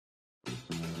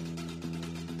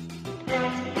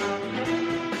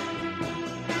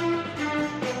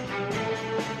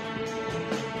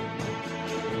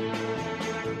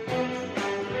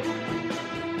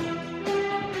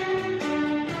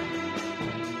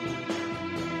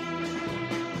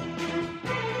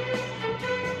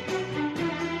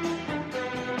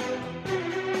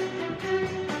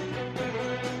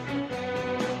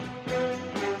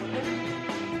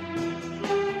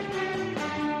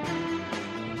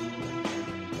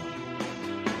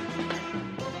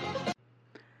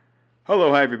Hello,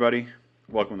 hi everybody.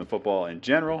 Welcome to Football in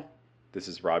General. This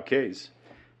is Rob Kays.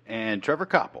 And Trevor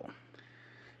Koppel.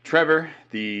 Trevor,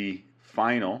 the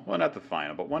final, well not the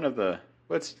final, but one of the,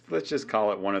 let's just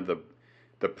call it one of the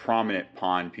prominent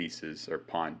pawn pieces or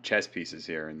pawn chess pieces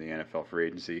here in the NFL free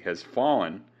agency has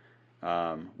fallen.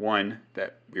 One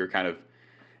that we were kind of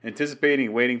anticipating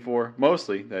and waiting for,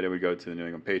 mostly that it would go to the New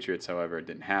England Patriots. However, it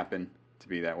didn't happen to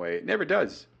be that way. It never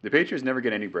does. The Patriots never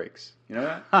get any breaks. You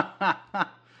know that?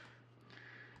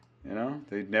 You know,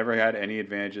 they've never had any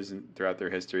advantages throughout their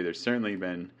history. There's certainly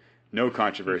been no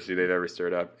controversy they've ever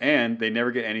stirred up, and they never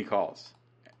get any calls,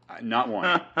 not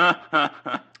one.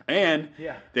 And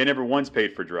they never once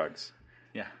paid for drugs.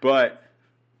 Yeah, but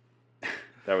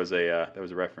that was a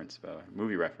reference, a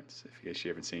movie reference. If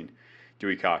you haven't seen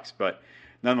Dewey Cox, but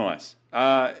nonetheless,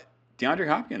 DeAndre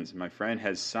Hopkins, my friend,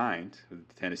 has signed with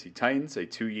the Tennessee Titans a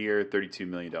 2-year, $32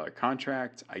 million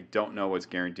contract. I don't know what's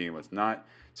guaranteed and what's not.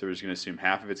 So we're just going to assume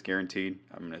half of it's guaranteed.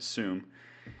 I'm going to assume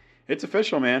it's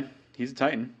official, man. He's a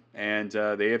Titan. And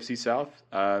the AFC South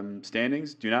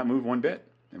standings do not move one bit,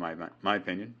 in my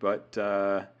opinion.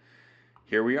 But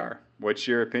here we are. What's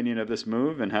your opinion of this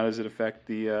move, and how does it affect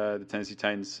the Tennessee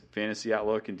Titans' fantasy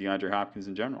outlook and DeAndre Hopkins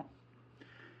in general?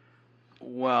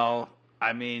 Well,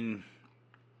 I mean,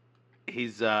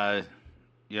 he's,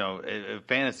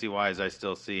 fantasy-wise, I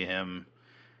still see him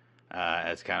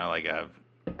as kind of like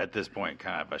at this point,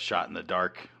 kind of a shot in the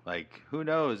dark. Like, who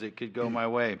knows? It could go my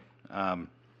way.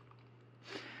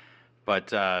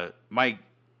 But my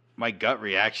gut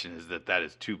reaction is that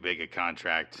is too big a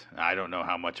contract. I don't know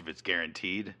how much of it's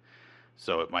guaranteed,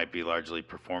 so it might be largely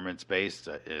performance based.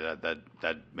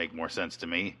 That'd make more sense to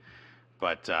me.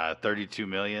 But $32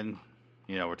 million,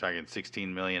 we're talking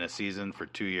 $16 million a season for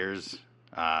 2 years.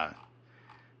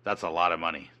 That's a lot of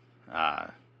money.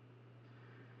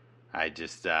 I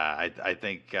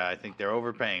think they're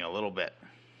overpaying a little bit.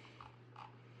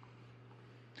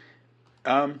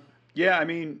 Yeah, I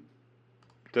mean,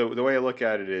 the way I look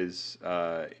at it is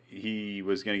he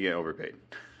was going to get overpaid,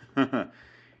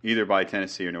 either by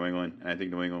Tennessee or New England. And I think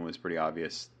New England was pretty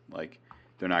obvious, like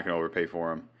they're not going to overpay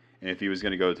for him. And if he was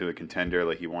going to go to a contender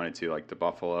like he wanted to, like the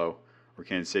Buffalo or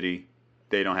Kansas City,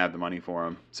 they don't have the money for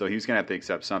him. So he was going to have to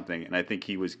accept something. And I think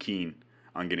he was keen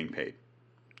on getting paid.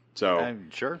 So I'm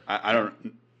sure. I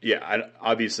don't. Yeah,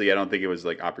 obviously I don't think it was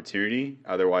like opportunity.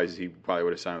 Otherwise, he probably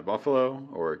would have signed with Buffalo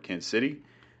or Kansas City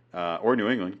or New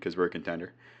England because we're a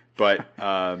contender. But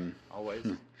always,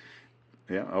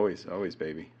 yeah, always,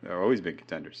 baby. They're always big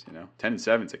contenders.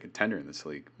 10-7 is a contender in this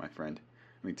league, my friend.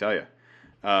 Let me tell you.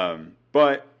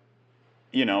 But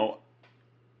he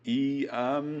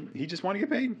just wanted to get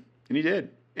paid, and he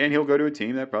did, and he'll go to a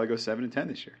team that probably goes 7-10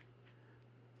 this year.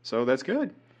 So that's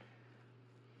good.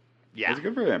 Yeah. That's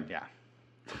good for him. Yeah.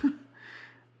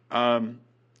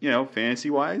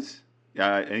 Fantasy-wise,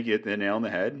 I think you hit the nail on the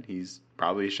head. He's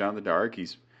probably a shot in the dark.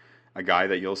 He's a guy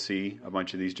that you'll see a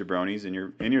bunch of these jabronis in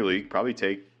your league probably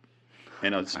take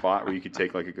in a spot where you could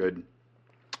take like a good,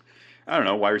 I don't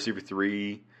know, wide receiver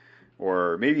 3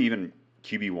 or maybe even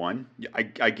QB1.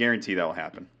 I guarantee that will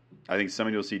happen. I think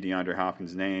somebody will see DeAndre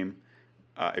Hopkins' name.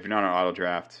 If you're not on auto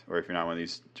draft or if you're not one of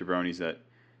these jabronis that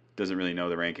doesn't really know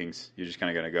the rankings, you're just kind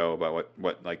of going to go about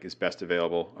what like is best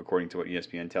available according to what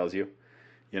ESPN tells you,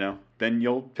 then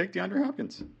you'll pick DeAndre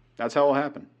Hopkins. That's how it'll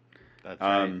happen. That's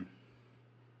right.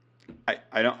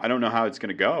 I don't know how it's going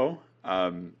to go.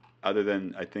 Other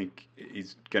than I think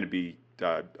he's going to be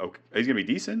okay. He's going to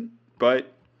be decent, but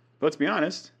let's be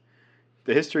honest.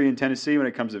 The history in Tennessee when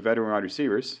it comes to veteran wide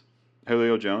receivers,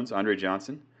 Julio Jones, Andre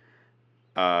Johnson.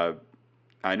 I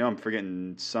know I'm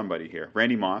forgetting somebody here.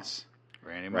 Randy Moss.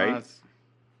 Right?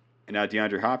 And now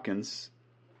DeAndre Hopkins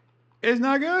is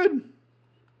not good.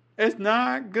 It's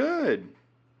not good.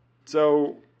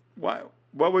 So what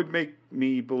would make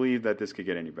me believe that this could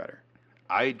get any better?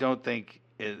 I don't think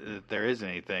there is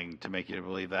anything to make you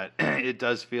believe that. It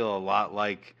does feel a lot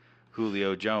like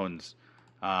Julio Jones,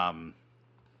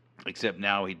 except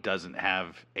now he doesn't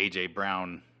have A.J.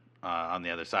 Brown on the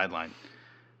other sideline,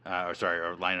 or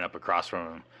lining up across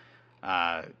from him,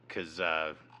 because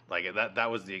like that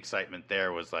was the excitement.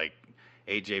 There was like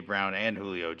A.J. Brown and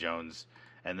Julio Jones,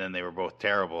 and then they were both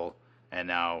terrible, and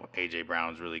now A.J.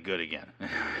 Brown's really good again.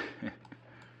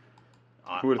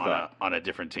 Who would have thought? On a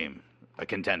different team, a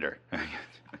contender.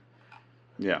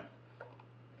 Yeah.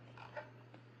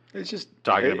 It's just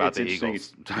talking about the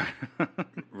Eagles.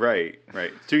 Right.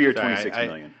 2-year, $26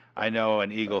 million. I know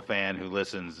an Eagle fan who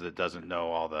listens that doesn't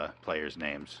know all the players'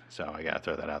 names, so I got to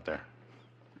throw that out there.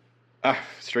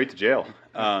 Straight to jail.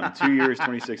 2 years,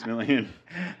 $26 million.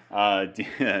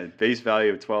 Base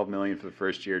value of $12 million for the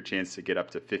first year. Chance to get up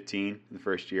to $15 in the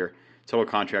first year. Total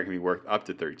contract can be worth up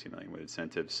to $32 million with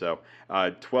incentives. So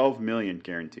 $12 million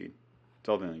guaranteed.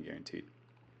 $12 million guaranteed,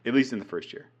 at least in the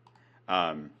first year.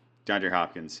 DeAndre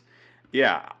Hopkins,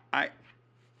 yeah, I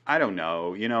don't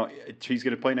know. You know, he's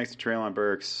going to play next to Treylon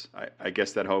Burks. I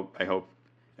guess I hope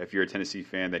if you're a Tennessee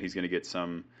fan that he's going to get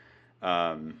some.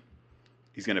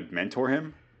 He's going to mentor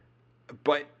him,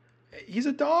 but he's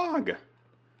a dog.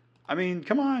 I mean,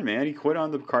 come on, man. He quit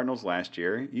on the Cardinals last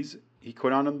year. He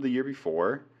quit on them the year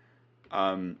before.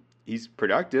 He's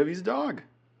productive. He's a dog.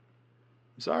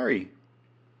 I'm sorry.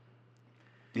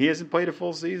 He hasn't played a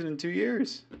full season in 2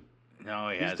 years. No,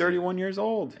 he hasn't. He's 31 years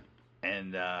old.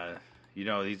 And, you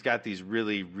know, he's got these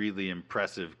really, really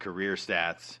impressive career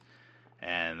stats,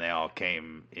 and they all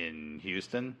came in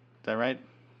Houston. Is that right?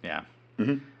 Yeah.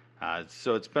 Mm-hmm.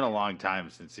 So it's been a long time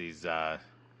since he's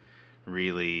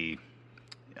really,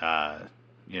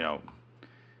 you know,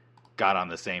 got on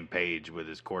the same page with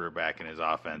his quarterback and his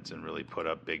offense and really put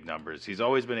up big numbers. He's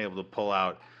always been able to pull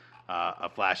out a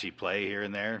flashy play here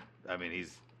and there. I mean,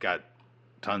 he's got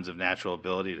tons of natural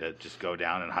ability to just go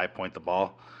down and high point the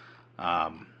ball.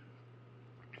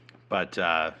 But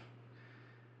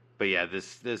yeah,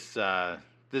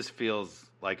 this feels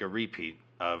like a repeat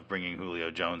of bringing Julio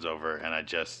Jones over, and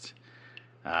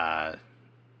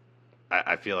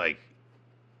I feel like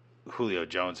Julio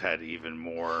Jones had even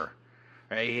more.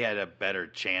 He had a better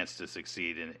chance to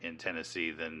succeed in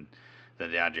Tennessee than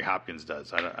DeAndre Hopkins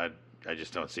does. I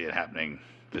just don't see it happening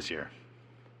this year.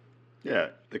 Yeah,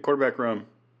 the quarterback room: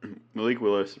 Malik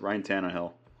Willis, Ryan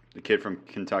Tannehill, the kid from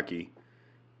Kentucky.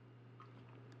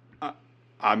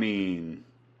 I mean,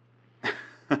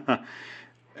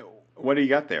 what do you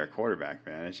got there, quarterback,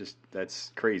 man?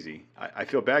 That's crazy. I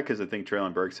feel bad because I think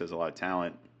Treylon Burks has a lot of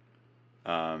talent.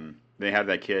 They have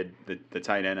that kid, the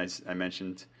tight end I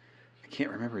mentioned. I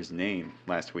can't remember his name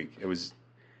last week. It was,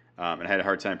 and I had a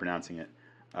hard time pronouncing it.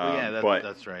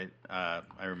 That's right. I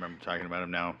remember talking about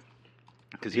him now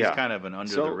because he's kind of an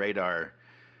under-the-radar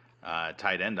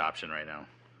tight end option right now.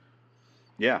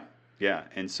 Yeah.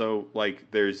 And so,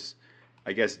 like, there's,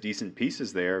 I guess, decent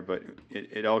pieces there, but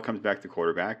it all comes back to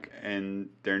quarterback, and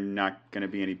they're not going to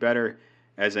be any better.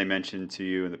 As I mentioned to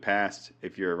you in the past,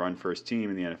 if you're a run-first team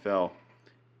in the NFL,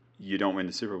 you don't win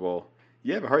the Super Bowl,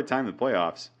 you have a hard time in the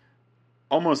playoffs.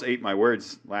 Almost ate my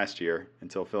words last year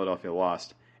until Philadelphia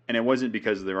lost. And it wasn't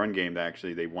because of the run game that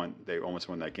actually they almost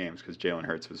won that game. It's because Jalen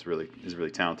Hurts is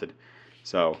really talented.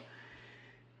 So,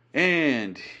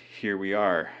 and here we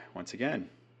are once again,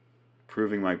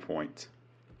 proving my point.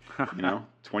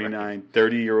 29,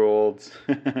 30-year-olds,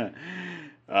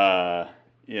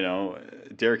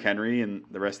 Derrick Henry and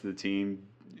the rest of the team,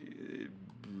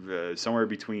 somewhere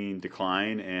between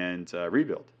decline and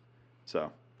rebuild.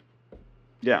 So,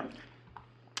 yeah.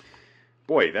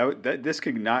 Boy, this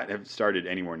could not have started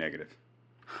any more negative.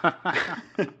 I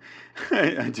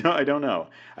don't know.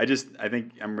 I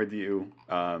think I'm with you,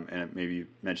 and maybe you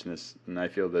mentioned this, and I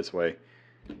feel this way.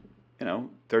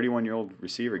 31-year-old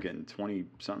receiver getting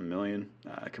 20-something million.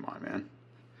 Come on, man.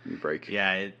 Give me a break.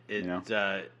 Yeah,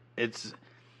 it's.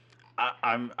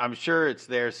 I'm sure it's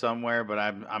there somewhere, but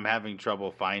I'm having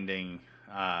trouble finding,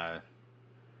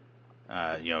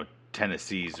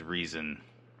 Tennessee's reason.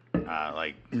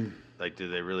 Like,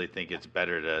 do they really think it's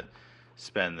better to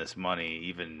spend this money?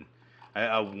 Even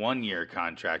a 1-year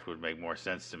contract would make more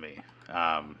sense to me.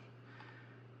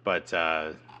 But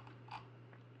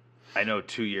I know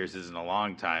 2 years isn't a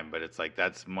long time, but it's like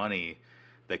that's money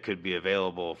that could be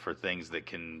available for things that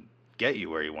can get you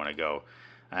where you want to go.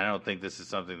 I don't think this is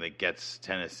something that gets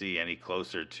Tennessee any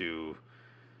closer to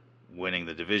winning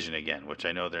the division again, which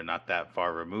I know they're not that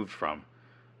far removed from.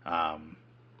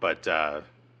 But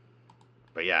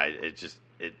yeah, it just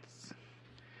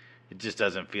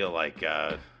doesn't feel like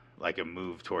a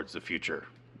move towards the future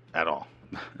at all.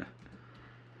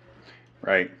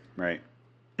 Right.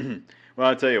 Well,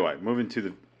 I'll tell you what.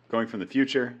 Going from the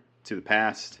future to the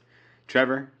past,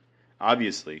 Trevor.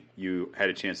 Obviously, you had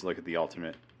a chance to look at the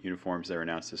alternate uniforms that were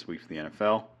announced this week for the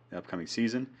NFL, the upcoming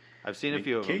season. I've seen a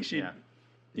few of them. Yeah,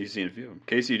 you've seen a few of them. In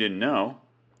case you didn't know,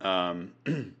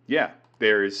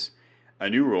 there's a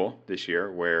new rule this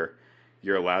year where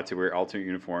you're allowed to wear alternate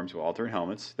uniforms with alternate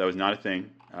helmets. That was not a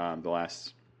thing the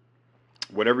last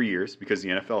whatever years because the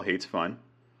NFL hates fun.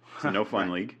 It's a no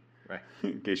fun league. Right.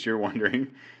 In case you're wondering.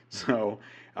 So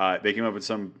they came up with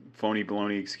some phony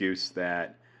baloney excuse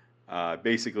that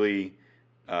basically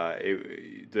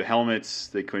the helmets,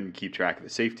 they couldn't keep track of the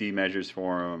safety measures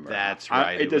for them. That's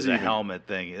right. It was a helmet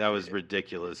thing. That was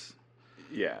ridiculous.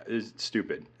 Yeah, it was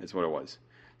stupid. That's what it was.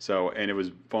 So, and it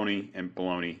was phony and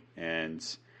baloney. And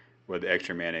with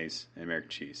extra mayonnaise and American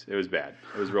cheese. It was bad.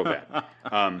 It was real bad.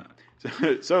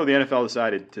 So the NFL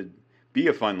decided to be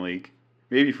a fun league,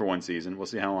 maybe for one season. We'll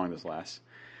see how long this lasts.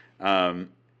 And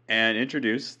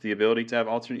introduce the ability to have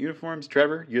alternate uniforms.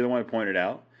 Trevor, you're the one who pointed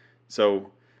out. So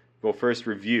we'll first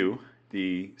review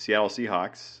the Seattle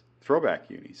Seahawks throwback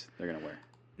unis they're going to wear.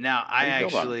 Now, I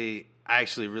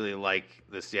actually really like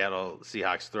the Seattle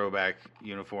Seahawks throwback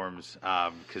uniforms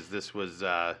because this was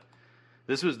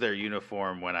their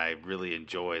uniform when I really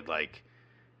enjoyed like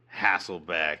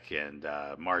Hasselbeck and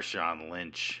Marshawn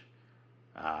Lynch,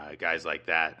 guys like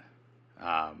that.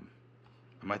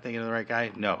 Am I thinking of the right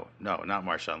guy? No, not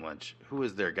Marshawn Lynch. Who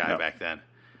was their guy back then?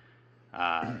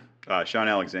 Sean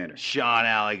Alexander. Sean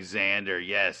Alexander,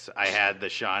 yes. I had the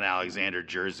Sean Alexander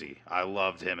jersey. I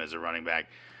loved him as a running back.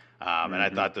 And I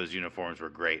thought those uniforms were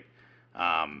great.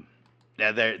 So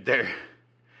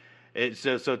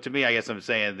to me, I guess I'm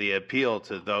saying the appeal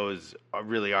to those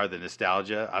really are the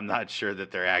nostalgia. I'm not sure that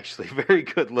they're actually very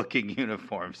good-looking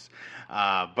uniforms,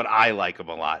 but I like them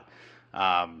a lot.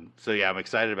 So yeah, I'm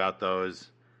excited about those.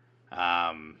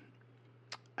 I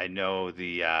know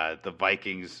the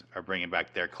Vikings are bringing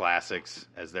back their classics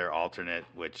as their alternate,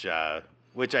 which I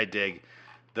dig.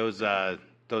 Those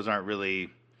aren't really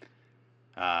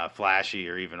flashy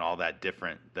or even all that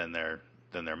different than their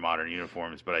modern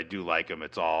uniforms, but I do like them.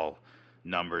 It's all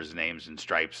numbers, names, and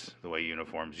stripes the way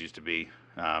uniforms used to be.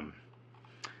 Yeah,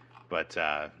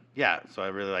 so I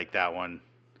really like that one.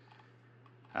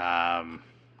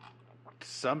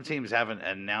 Some teams haven't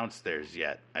announced theirs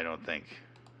yet, I don't think.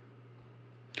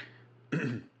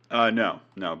 No,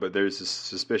 but there's a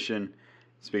suspicion,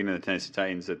 speaking of the Tennessee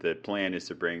Titans, that the plan is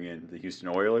to bring in the Houston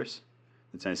Oilers,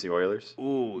 the Tennessee Oilers.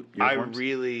 Ooh, uniforms. I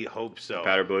really hope so. The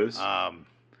Powder Blues.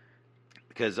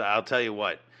 Because I'll tell you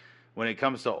what, when it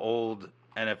comes to old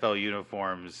NFL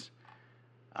uniforms,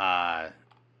 I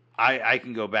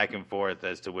can go back and forth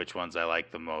as to which ones I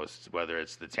like the most, whether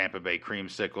it's the Tampa Bay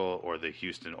Creamsicle or the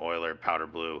Houston Oiler Powder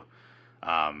Blue,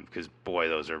 because, boy,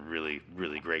 those are really,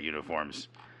 really great uniforms.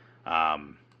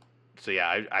 So,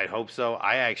 yeah, I hope so.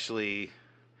 I actually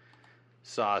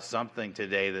saw something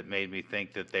today that made me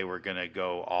think that they were going to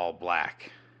go all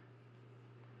black.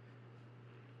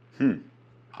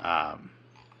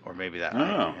 Or maybe that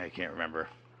I can't remember.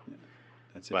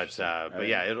 That's but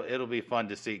yeah, it'll be fun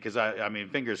to see because I mean,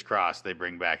 fingers crossed they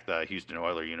bring back the Houston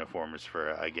Oilers uniforms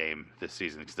for a game this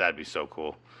season because that'd be so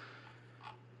cool.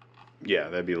 Yeah,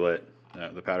 that'd be lit.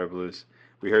 The Powder Blues.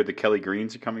 We heard the Kelly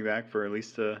Greens are coming back for at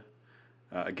least a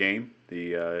game.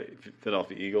 The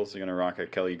Philadelphia Eagles are going to rock a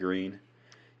Kelly Green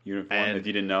uniform. And if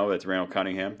you didn't know, that's Randall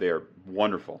Cunningham. They are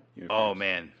wonderful uniforms. Oh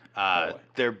man,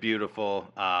 they're beautiful.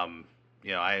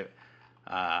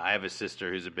 I have a sister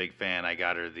who's a big fan. I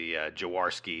got her the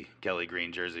Jaworski Kelly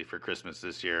Green jersey for Christmas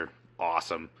this year.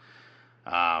 Awesome.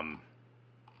 Man,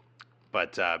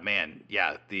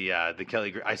 yeah, the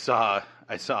Kelly Green. I saw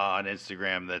on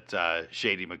Instagram that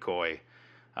Shady McCoy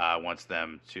wants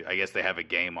them to. I guess they have a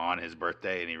game on his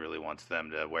birthday, and he really wants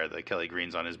them to wear the Kelly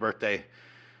Greens on his birthday.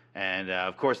 And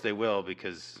of course they will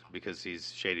because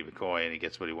he's Shady McCoy and he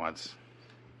gets what he wants.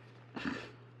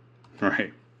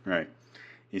 Right.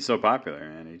 He's so popular,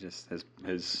 and he just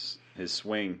his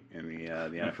swing in the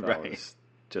NFL is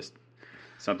just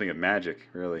something of magic,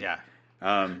 really. Yeah.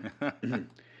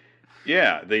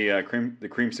 Yeah. The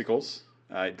creamsicles.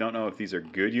 I don't know if these are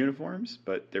good uniforms,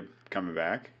 but they're coming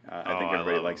back. I think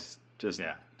everybody just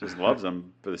loves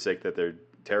them for the sake that they're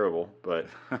terrible, but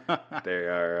they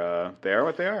are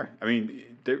what they are. I mean,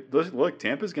 look,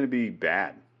 Tampa's going to be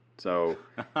bad. So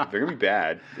if they're gonna be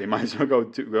bad, they might as well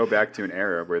go back to an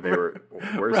era where they were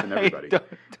worse than everybody.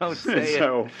 Don't say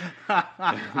so,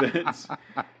 it.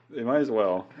 They might as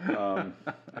well. I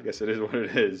guess it is what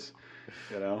it is.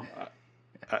 You know,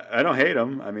 I don't hate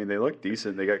them. I mean, they look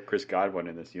decent. They got Chris Godwin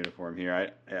in this uniform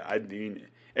here. I mean,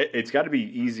 it's got to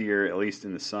be easier, at least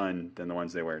in the sun, than the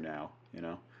ones they wear now. You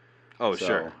know. Oh, so,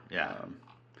 sure. Yeah.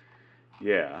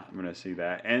 Yeah, I'm gonna see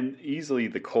that, and easily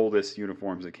the coldest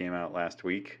uniforms that came out this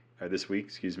week,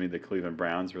 the Cleveland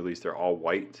Browns released their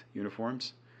all-white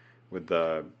uniforms with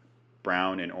the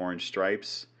brown and orange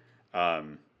stripes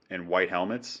and white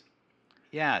helmets.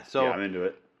 Yeah, so I'm into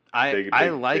it. I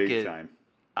like big it. Time.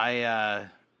 I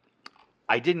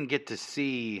didn't get to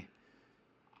see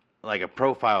like a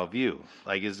profile view.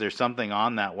 Like, is there something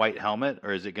on that white helmet,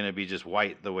 or is it going to be just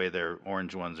white the way their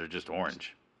orange ones are just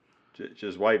orange?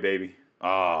 Just white, baby.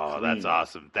 Oh, clean. That's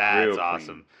awesome. That's real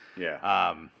awesome. Clean.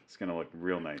 Yeah. It's going to look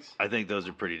real nice. I think those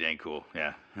are pretty dang cool.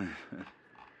 Yeah.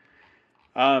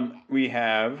 We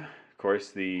have, of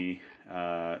course, the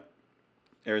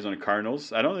Arizona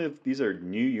Cardinals. I don't know if these are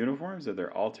new uniforms or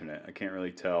they're alternate. I can't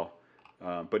really tell.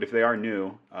 But if they are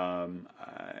new,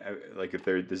 like if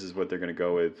this is what they're going to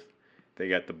go with, they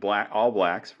got the all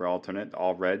blacks for alternate,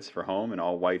 all reds for home, and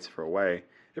all whites for away.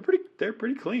 They're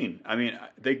pretty clean. I mean,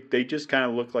 they just kind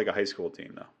of look like a high school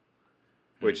team though,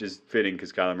 which is fitting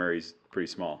because Kyler Murray's pretty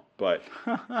small. But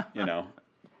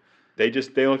they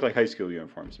look like high school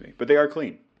uniforms to me. But they are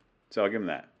clean, so I'll give them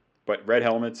that. But red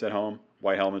helmets at home,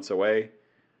 white helmets away,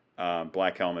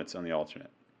 black helmets on the alternate.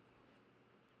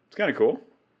 It's kind of cool.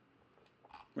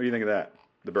 What do you think of that?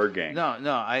 The Bird Gang.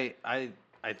 No, I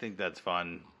think that's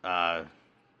fun.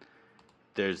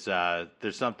 There's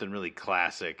something really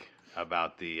classic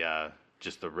about the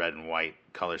just the red and white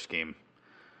color scheme.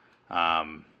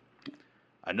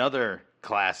 Another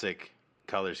classic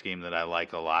color scheme that I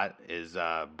like a lot is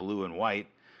blue and white,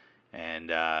 and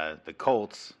the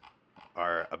Colts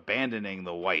are abandoning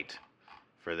the white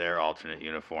for their alternate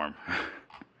uniform.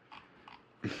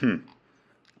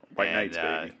 White Knights,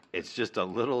 baby. It's just a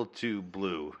little too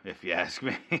blue, if you ask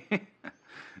me.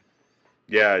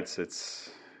 Yeah, it's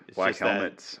black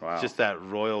helmets. Wow. It's just that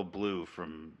royal blue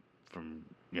from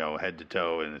head to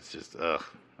toe, and it's just I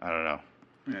don't know.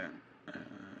 Yeah,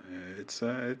 it's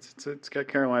got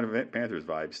Carolina Panthers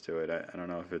vibes to it. I don't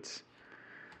know if it's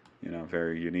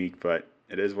very unique, but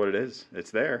it is what it is.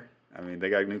 It's there. I mean, they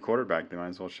got a new quarterback. They might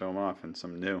as well show them off and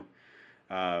something new.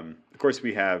 Of course,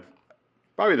 we have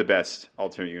probably the best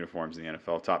alternate uniforms in the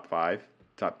NFL. Top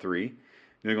 3.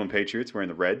 New England Patriots wearing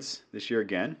the Reds this year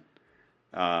again.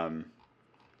 The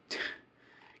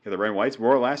red and whites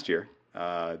wore last year.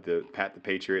 The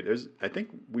Patriot. I think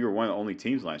we were one of the only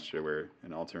teams last year where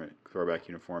an alternate throwback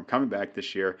uniform coming back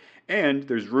this year. And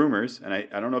there's rumors, and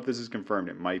I don't know if this is confirmed.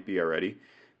 It might be already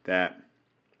that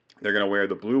they're going to wear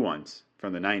the blue ones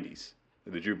from the '90s,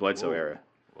 the Drew Bledsoe era.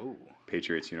 Whoa.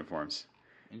 Patriots uniforms.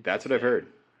 That's what I've heard.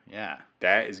 Yeah,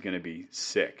 that is going to be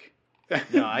sick.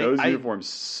 No, those uniforms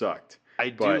sucked. I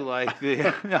like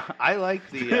the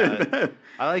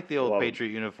old Patriot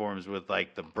uniforms with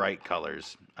like the bright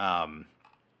colors.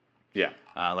 Yeah.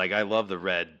 Like I love the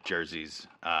red jerseys,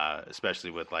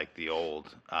 especially with like the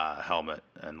old helmet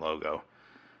and logo.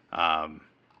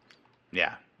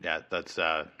 Yeah, that's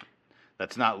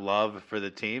not love for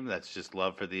the team. That's just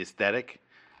love for the aesthetic.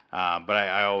 But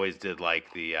I always did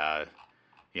like the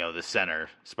the center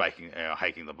spiking,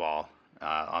 hiking the ball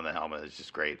on the helmet. It's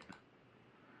just great.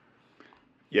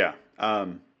 Yeah.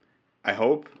 I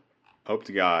hope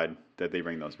to God that they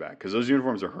bring those back because those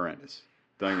uniforms are horrendous.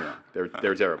 Don't get me wrong.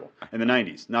 They're terrible. In the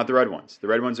 90s, not the red ones. The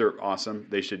red ones are awesome.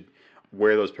 They should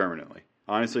wear those permanently.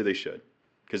 Honestly, they should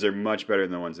because they're much better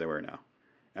than the ones they wear now.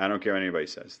 I don't care what anybody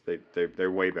says.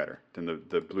 They're way better than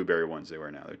the blueberry ones they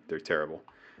wear now. They're terrible.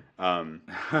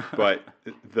 But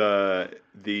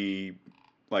the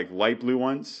like light blue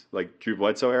ones, like Drew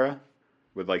Bledsoe era,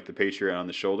 with like the Patriot on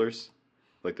the shoulders,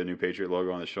 like the new Patriot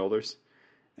logo on the shoulders,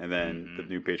 and then the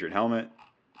new Patriot helmet.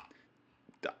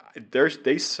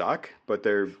 They suck, but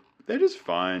they're just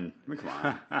fun. I mean,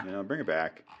 come on, bring it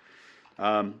back.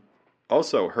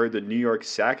 Also, heard the New York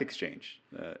Sack Exchange.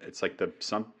 It's like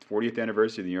some 40th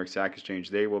anniversary of the New York Sack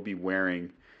Exchange. New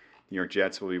York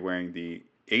Jets will be wearing the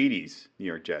 80s New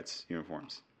York Jets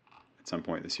uniforms at some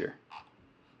point this year.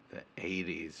 The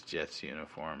 80s Jets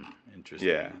uniform. Interesting.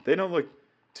 Yeah, they don't look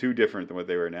too different than what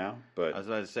they were now. But I was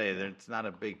about to say, it's not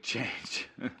a big change.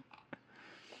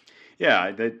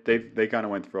 Yeah, they kind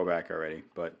of went throwback already,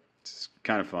 but it's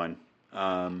kind of fun.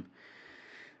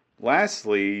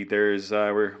 Lastly, there's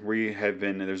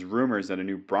rumors that a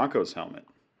new Broncos helmet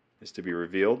is to be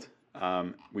revealed.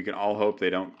 We can all hope they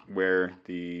don't wear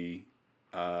the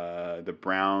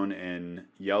brown and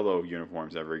yellow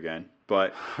uniforms ever again.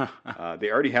 But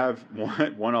they already have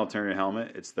one alternate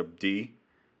helmet. It's the D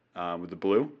with the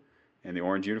blue and the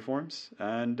orange uniforms,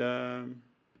 and they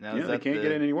can't get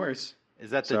it any worse. Is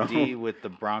that the D with the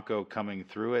Bronco coming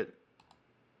through it?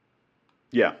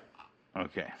 Yeah.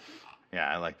 Okay.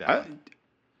 Yeah, I like that.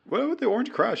 What about the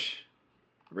Orange Crush?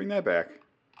 Bring that back.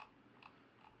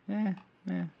 Yeah.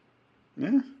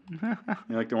 You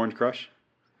like the Orange Crush?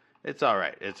 It's all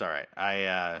right.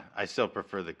 I still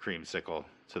prefer the creamsicle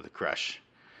to the Crush.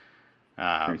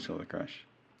 Creamsicle to the Crush.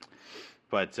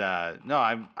 But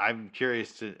no, I'm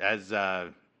curious to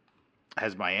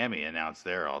has Miami announced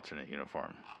their alternate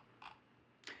uniform?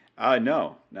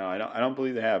 No, I don't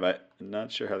believe they have. I'm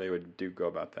not sure how they would go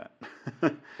about that.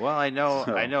 Well, I know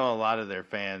a lot of their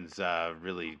fans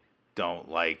really don't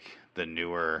like the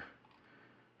newer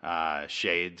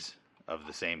shades of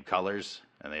the same colors,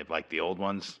 and they like the old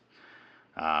ones.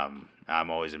 I'm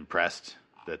always impressed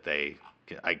that I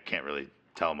can't really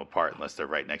tell them apart unless they're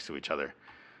right next to each other.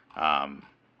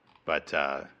 But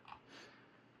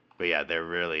But yeah, they're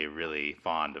really, really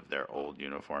fond of their old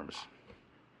uniforms.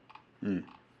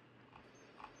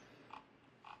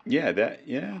 Yeah,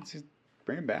 just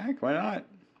bring it back. Why not?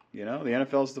 The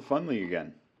NFL's the fun league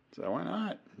again. So why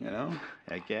not?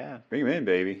 Heck yeah. Bring them in,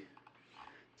 baby.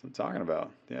 That's what I'm talking about.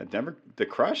 Yeah, Denver, the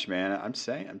Crush, man. I'm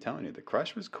telling you, the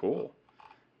Crush was cool.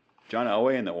 John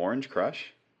Elway and the Orange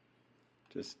Crush.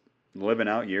 Just living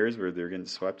out years where they're getting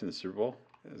swept in the Super Bowl.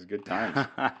 It was good times.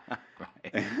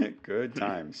 Good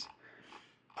times.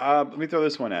 Let me throw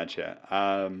this one at you.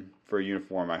 For a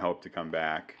uniform, I hope to come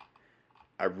back.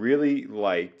 I really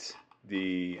liked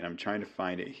and I'm trying to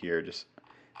find it here, just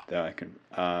that I can.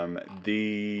 Let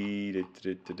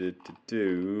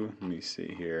me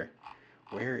see here.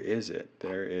 Where is it?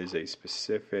 There is a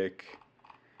specific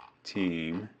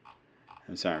team.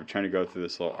 I'm sorry, I'm trying to go through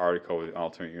this little article with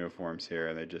alternate uniforms here,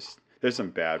 and there's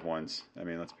some bad ones. I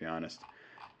mean, let's be honest.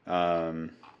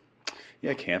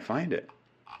 I can't find it.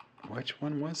 Which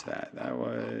one was that? That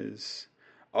was,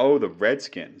 the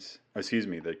Redskins. Excuse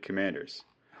me, the Commanders.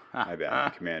 My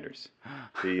bad, the Commanders.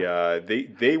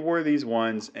 They wore these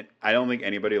ones, and I don't think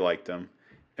anybody liked them.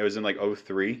 It was in like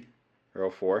 03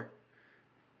 or 04,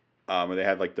 where they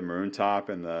had like the maroon top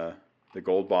and the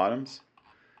gold bottoms.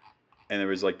 And there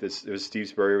was like this. It was Steve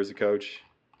Spurrier was the coach.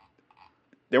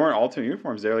 They weren't alternate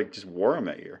uniforms. They just wore them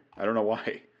that year. I don't know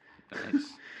why.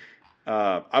 Nice.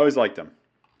 I always liked them.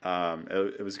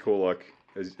 It was a cool look.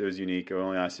 It was unique. It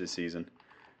only lasted a season.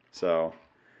 So,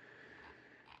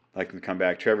 I'd like them to come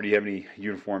back. Trevor, do you have any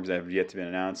uniforms that have yet to be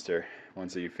announced or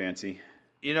ones that you fancy?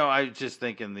 I was just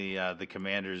thinking the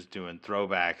Commanders doing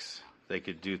throwbacks. They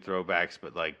could do throwbacks,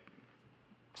 but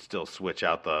still switch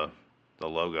out the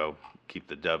logo, keep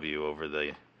the W over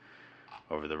the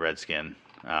Redskin.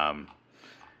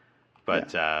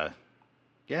 That's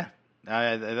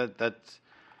I'm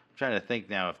trying to think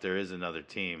now if there is another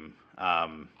team.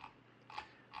 The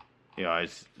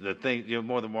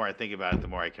more I think about it, the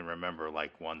more I can remember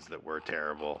ones that were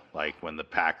terrible, like when the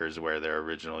Packers wear their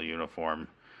original uniform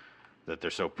that they're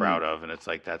so proud of, and it's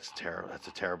that's terrible. That's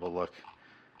a terrible look.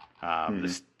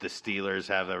 The Steelers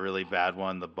have a really bad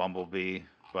one, the Bumblebee,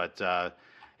 but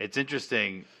it's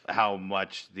interesting how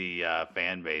much the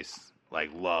fan base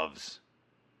loves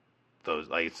those.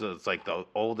 So it's the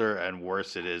older and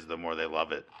worse it is, the more they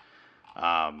love it.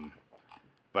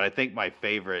 But I think my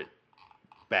favorite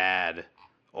bad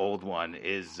old one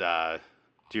is, do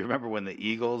you remember when the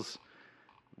Eagles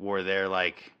wore their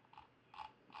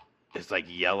it's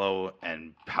yellow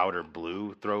and powder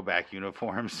blue throwback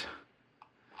uniforms?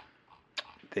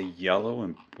 The yellow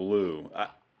and blue.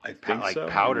 I think so.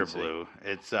 Powder blue.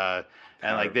 It's and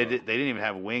they didn't even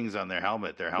have wings on their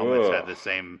helmet. Their helmets had the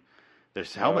same. Their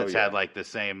helmets had the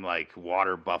same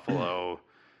water buffalo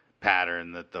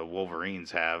pattern that the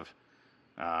Wolverines have.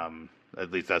 At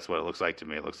least that's what it looks like to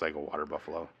me. It looks like a water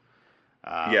buffalo.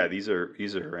 These are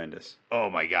horrendous. Oh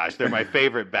my gosh, they're my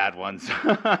favorite bad ones.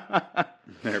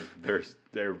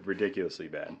 They're ridiculously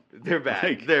bad. They're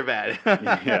bad. They're bad.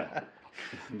 Yeah.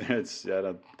 I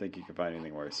don't think you can find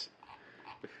anything worse.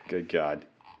 Good God.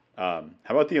 How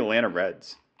about the Atlanta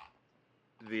Reds?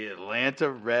 The Atlanta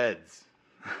Reds.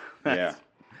 Yeah.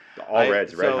 All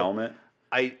reds, red helmet.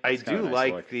 I do nice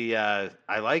like look.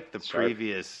 I like the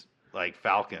previous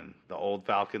Falcon, the old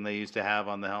Falcon they used to have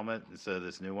on the helmet instead of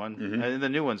this new one. Mm-hmm. And the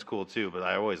new one's cool too, but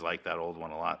I always liked that old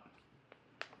one a lot.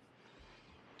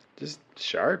 Just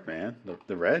sharp, man.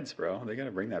 The Reds, bro. They got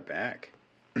to bring that back.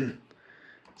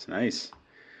 It's nice.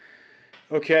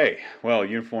 Okay, well,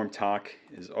 uniform talk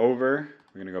is over.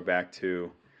 We're going to go back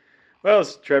to,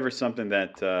 Trevor, something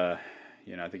that, I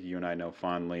think you and I know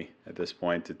fondly at this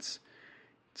point. It's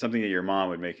something that your mom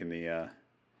would make in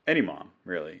any mom,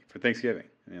 really, for Thanksgiving.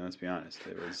 Let's be honest.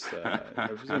 It was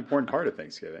an important part of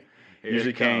Thanksgiving.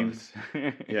 Usually came,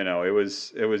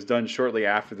 it was done shortly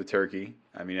after the turkey.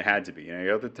 I mean, it had to be.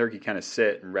 You let the turkey kind of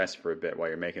sit and rest for a bit while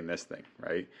you're making this thing,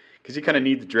 right? Because you kind of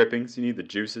need the drippings, you need the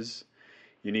juices,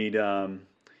 you need a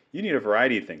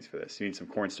variety of things for this. You need some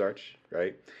cornstarch,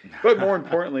 right? But more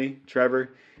importantly,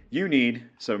 Trevor, you need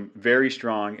some very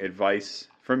strong advice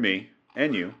from me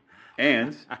and you,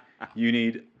 and you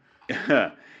need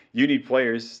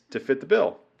players to fit the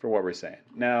bill for what we're saying.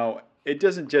 Now,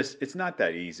 it's not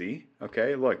that easy,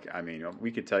 okay? Look, I mean, we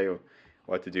could tell you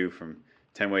what to do from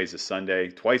 10 ways to Sunday,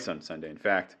 twice on Sunday, in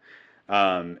fact,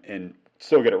 and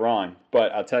still get it wrong.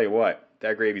 But I'll tell you what,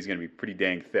 that gravy's going to be pretty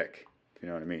dang thick, if you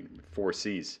know what I mean, 4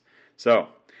 C's. So,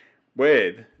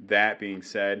 with that being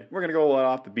said, we're going to go a lot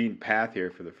off the beaten path here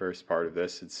for the first part of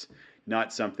this. It's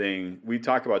not something, we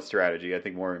talk about strategy. I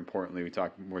think more importantly, we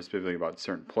talk more specifically about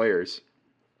certain players,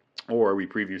 or we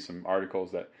preview some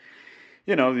articles that,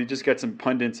 you just got some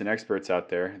pundits and experts out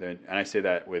there, and I say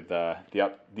that with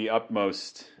the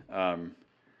utmost,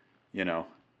 you know,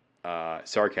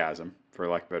 sarcasm, for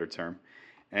lack of a better term.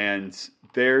 And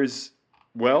there's,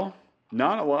 well,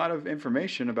 not a lot of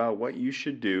information about what you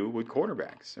should do with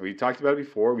quarterbacks. We talked about it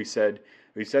before. We said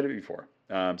it before,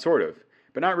 sort of,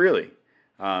 but not really.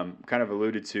 Kind of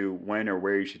alluded to when or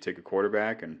where you should take a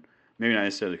quarterback, and maybe not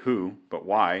necessarily who, but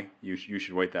why you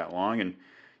should wait that long. And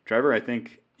Trevor, I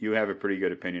think you have a pretty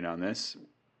good opinion on this.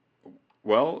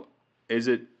 Well,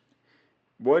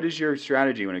 what is your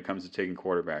strategy when it comes to taking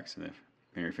quarterbacks in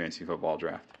your fantasy football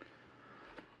draft?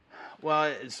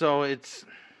 Well, so it's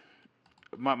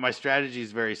my strategy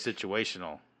is very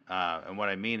situational, and what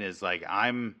I mean is like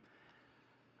I'm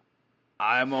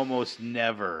almost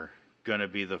never gonna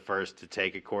be the first to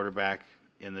take a quarterback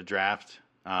in the draft.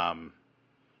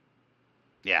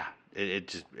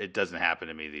 It doesn't happen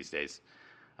to me these days.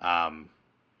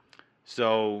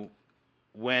 So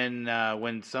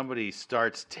when somebody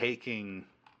starts taking,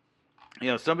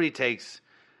 somebody takes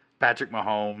Patrick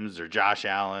Mahomes or Josh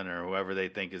Allen or whoever they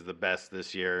think is the best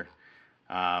this year,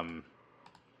 and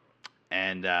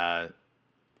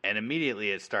immediately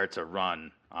it starts a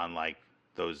run on like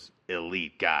those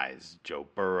elite guys, Joe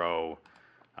Burrow,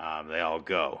 they all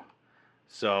go.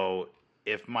 So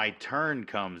if my turn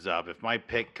comes up, if my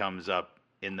pick comes up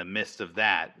in the midst of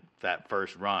that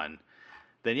first run,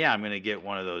 then yeah, I'm going to get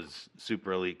one of those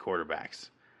super elite quarterbacks.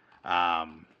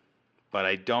 But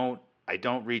I don't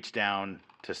reach down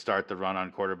to start the run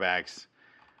on quarterbacks.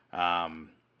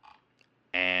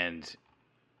 And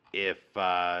if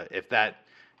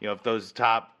those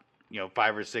top,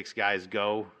 5 or 6 guys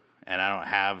go and I don't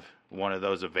have one of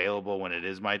those available when it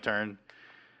is my turn,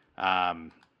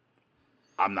 I'm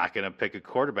not going to pick a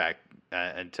quarterback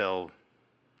until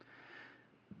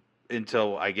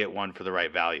I get one for the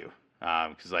right value.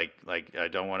 Because I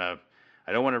don't want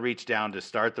to reach down to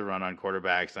start the run on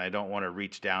quarterbacks, and I don't want to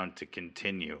reach down to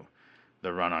continue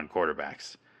the run on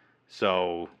quarterbacks.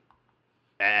 So,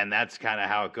 and that's kind of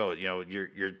how it goes.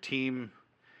 Your team,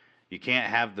 you can't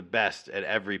have the best at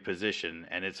every position,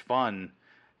 and it's fun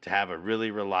to have a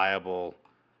really reliable,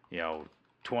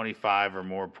 25 or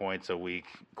more points a week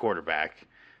quarterback.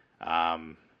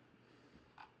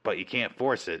 But you can't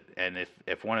force it, and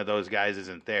if one of those guys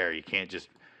isn't there, you can't just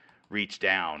reach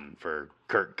down for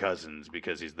Kirk Cousins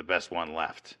because he's the best one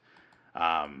left,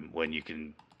 when you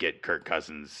can get Kirk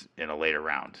Cousins in a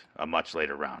much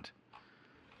later round.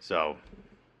 So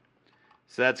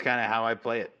that's kind of how I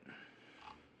play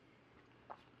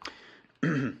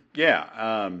it.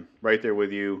 Yeah, right there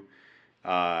with you.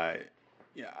 I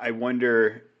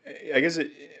wonder, I guess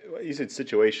you said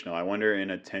situational. I wonder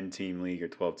in a 10-team league or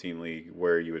 12-team league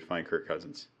where you would find Kirk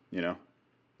Cousins,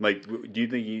 Like, do you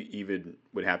think you even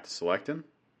would have to select him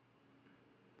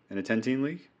in a 10-team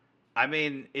league? I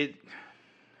mean,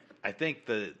 I think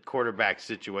the quarterback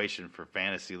situation for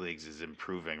fantasy leagues is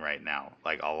improving right now,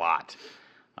 like a lot.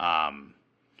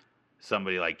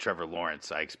 Somebody like Trevor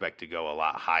Lawrence, I expect to go a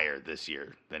lot higher this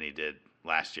year than he did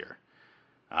last year.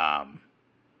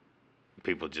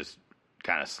 People just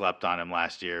kind of slept on him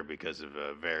last year because of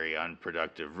a very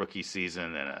unproductive rookie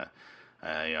season and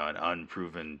an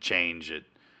unproven change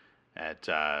at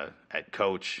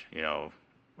coach.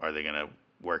 Are they going to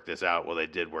work this out? Well, they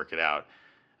did work it out.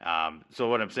 So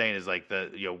what I'm saying is like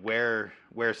where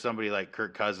somebody like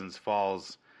Kirk Cousins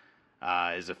falls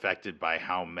is affected by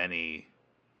how many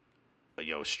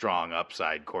strong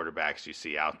upside quarterbacks you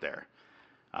see out there.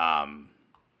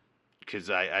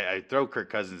 Because I throw Kirk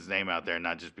Cousins' name out there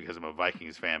not just because I'm a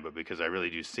Vikings fan, but because I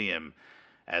really do see him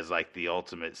as like the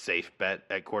ultimate safe bet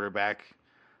at quarterback,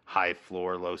 high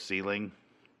floor, low ceiling.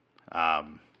 I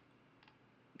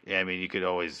mean, you could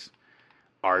always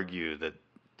argue that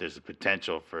there's a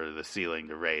potential for the ceiling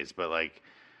to raise, but like,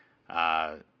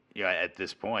 at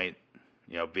this point,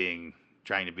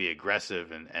 trying to be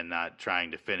aggressive and not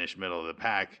trying to finish middle of the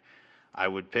pack, I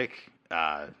would pick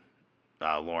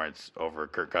Lawrence over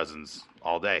Kirk Cousins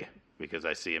all day because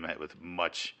I see him with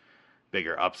much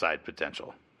bigger upside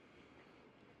potential.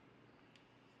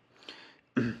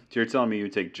 So you're telling me you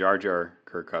would take Jar Jar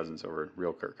Kirk Cousins over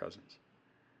real Kirk Cousins?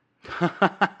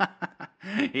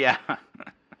 Yeah.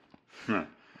 Huh.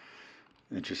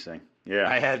 Interesting. Yeah.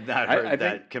 I had not heard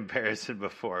that comparison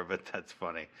before, but that's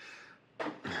funny.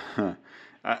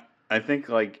 I think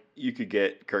like you could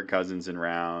get Kirk Cousins in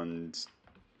round,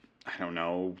 I don't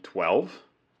know, 12,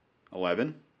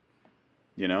 11,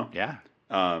 Yeah.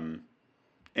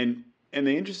 And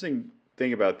the interesting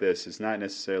thing about this is not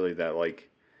necessarily that like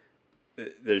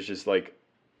there's just like,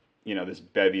 this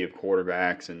bevy of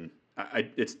quarterbacks, and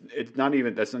it's not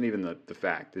even that's not even the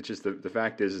fact. It's just the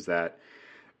fact is that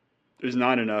there's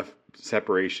not enough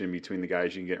separation between the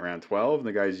guys you can get around 12 and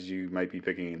the guys you might be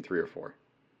picking in 3 or 4.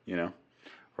 You know,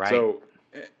 Right. So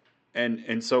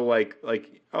and so like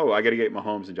oh, I got to get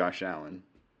Mahomes and Josh Allen.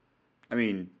 I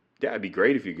mean, yeah, it'd be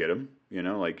great if you get them. You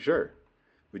know, like sure,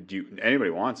 anybody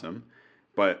wants them,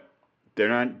 but they're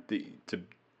not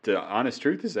the honest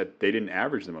truth is that they didn't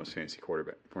average the most fantasy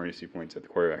points at the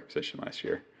quarterback position last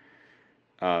year.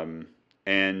 And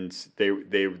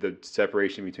the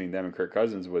separation between them and Kirk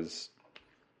Cousins was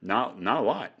not a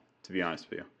lot, to be honest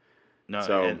with you. No,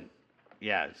 So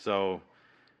so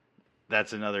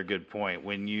that's another good point.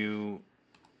 When you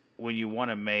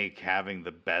want to make having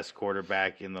the best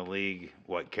quarterback in the league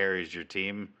what carries your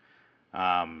team,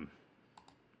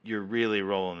 you're really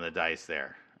rolling the dice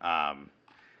there.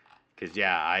 Because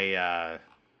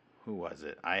who was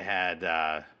it? I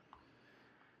had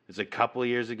it's a couple of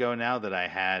years ago now that I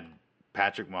had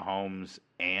Patrick Mahomes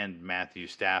and Matthew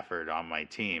Stafford on my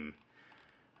team,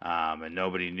 and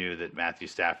nobody knew that Matthew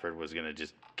Stafford was going to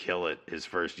just kill it his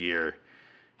first year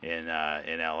in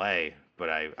LA. But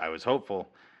I was hopeful,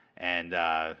 and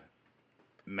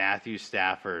Matthew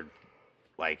Stafford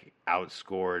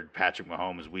outscored Patrick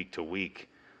Mahomes week to week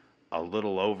a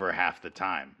little over half the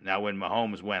time. Now, when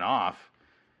Mahomes went off,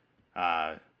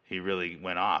 he really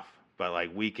went off.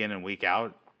 But week in and week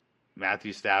out,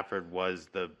 Matthew Stafford was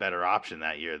the better option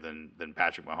that year than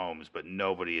Patrick Mahomes. But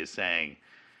nobody is saying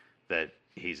that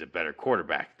he's a better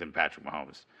quarterback than Patrick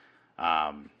Mahomes.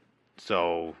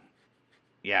 So,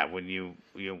 yeah, when you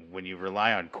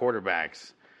rely on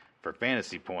quarterbacks for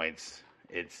fantasy points,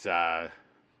 it's a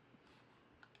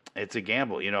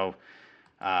gamble.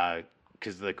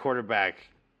 Because the quarterback,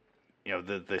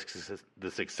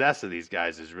 the success of these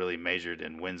guys is really measured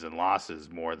in wins and losses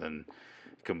more than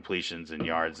completions and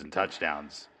yards and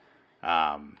touchdowns.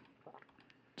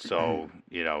 So,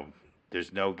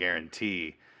 there's no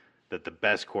guarantee that the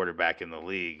best quarterback in the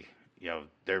league,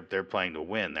 they're playing to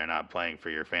win. They're not playing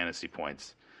for your fantasy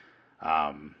points.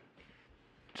 So,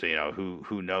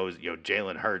 who knows?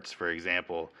 Jalen Hurts, for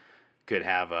example, could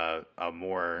have a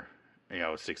more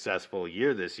successful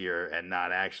year this year and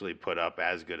not actually put up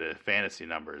as good a fantasy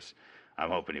numbers. I'm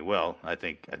hoping he will. I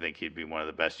think he'd be one of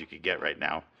the best you could get right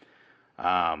now.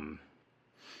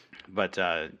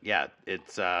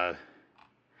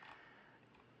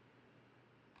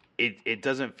 It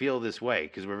doesn't feel this way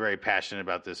because we're very passionate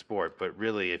about this sport. But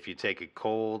really, if you take a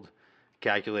cold,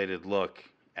 calculated look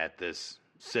at this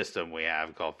system we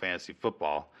have called fantasy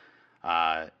football,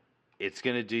 it's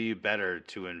going to do you better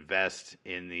to invest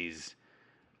in these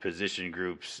position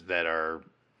groups that are,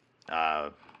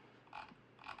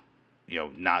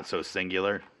 not so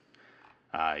singular.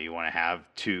 You want to have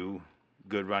 2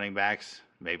 good running backs.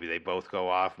 Maybe they both go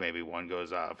off. Maybe one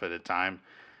goes off at a time.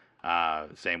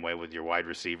 Same way with your wide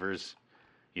receivers.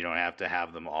 You don't have to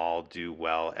have them all do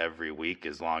well every week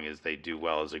as long as they do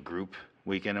well as a group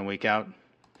week in and week out.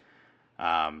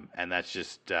 And that's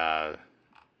just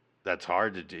that's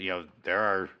hard to do.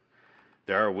 There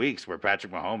are weeks where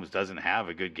Patrick Mahomes doesn't have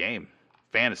a good game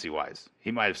fantasy-wise.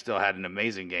 He might have still had an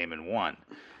amazing game and won,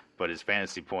 but his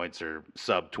fantasy points are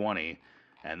sub 20,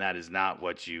 and that is not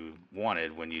what you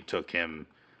wanted when you took him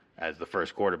as the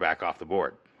first quarterback off the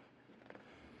board.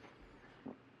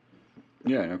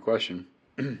 Yeah, no question.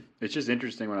 It's just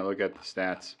interesting when I look at the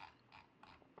stats.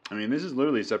 I mean, this is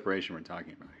literally separation we're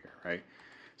talking about here, right?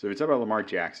 So if you talk about Lamar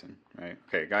Jackson, right?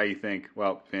 Okay, a guy you think,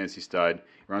 well, fantasy stud,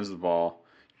 he runs the ball,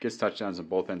 gets touchdowns on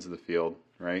both ends of the field,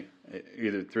 right?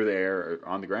 Either through the air or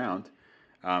on the ground.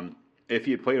 If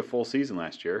he had played a full season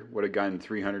last year, would have gotten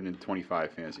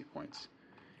 325 fantasy points.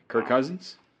 Kirk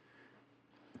Cousins,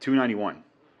 291.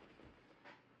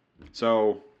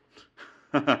 So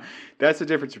that's the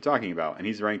difference we're talking about, and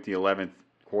he's ranked the 11th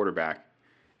quarterback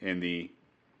in the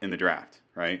draft,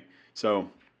 right? So,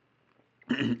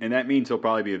 and that means he'll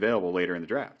probably be available later in the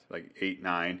draft, like 8,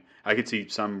 9. I could see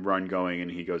some run going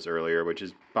and he goes earlier, which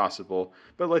is possible.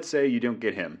 But let's say you don't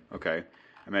get him, okay?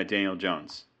 I'm at Daniel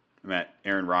Jones. I'm at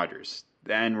Aaron Rodgers.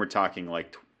 Then we're talking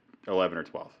like 11 or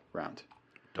 12 round.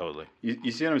 Totally.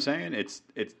 You see what I'm saying? It's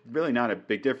really not a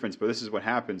big difference, but this is what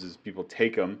happens: is people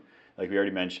take him, like we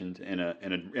already mentioned, in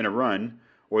a run,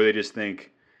 or they just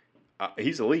think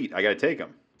he's elite. I got to take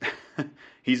him.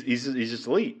 he's just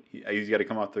elite. He's got to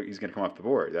come off he's going to come off the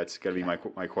board. That's got to be my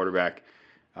quarterback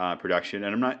production.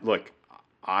 And I'm not. Look,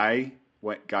 I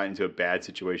got into a bad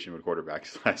situation with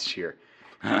quarterbacks last year.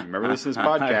 Remember this in this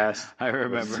podcast? I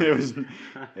remember.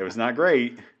 It was not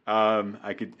great.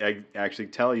 I could actually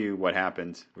tell you what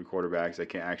happened with quarterbacks. I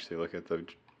can't actually look at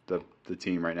the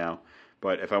team right now.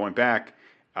 But if I went back,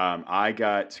 I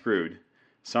got screwed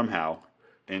somehow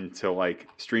into like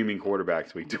streaming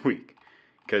quarterbacks week to week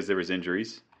because there was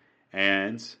injuries,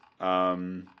 and I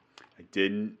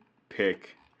didn't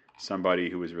pick somebody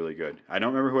who was really good. I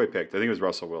don't remember who I picked. I think it was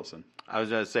Russell Wilson. I was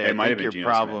going to say, It might have been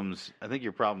Geno Smith. I think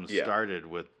your problems started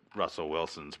with Russell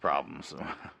Wilson's problems.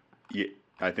 Yeah,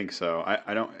 I think so.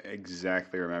 I don't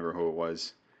exactly remember who it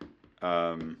was.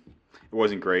 It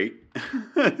wasn't great.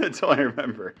 That's all I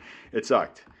remember. It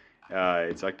sucked.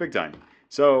 It sucked big time.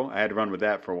 So I had to run with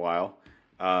that for a while.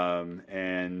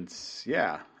 And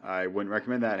yeah, I wouldn't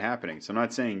recommend that happening. So I'm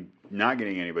not saying not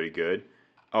getting anybody good.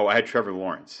 Oh, I had Trevor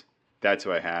Lawrence. That's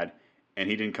who I had. And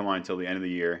he didn't come on until the end of the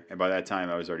year. And by that time,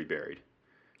 I was already buried.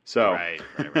 So right.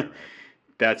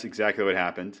 that's exactly what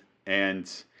happened.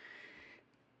 And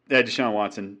I had Deshaun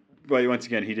Watson. But once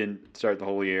again, he didn't start the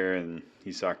whole year, and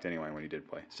he sucked anyway when he did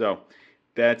play. So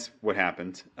that's what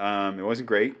happened. It wasn't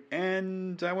great,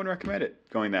 and I wouldn't recommend it,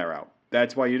 going that route.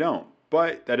 That's why you don't.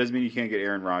 But that doesn't mean you can't get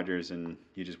Aaron Rodgers and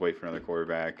you just wait for another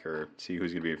quarterback or see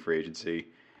who's going to be in free agency.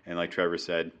 And like Trevor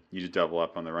said, you just double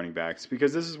up on the running backs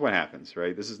because this is what happens,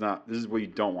 right? This is what you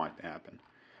don't want to happen.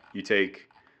 You take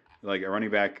like a running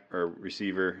back or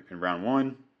receiver in round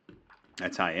 1,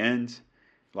 that's high end.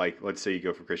 Like, let's say you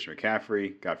go for Christian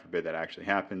McCaffrey. God forbid that actually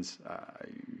happens. I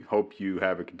hope you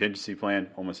have a contingency plan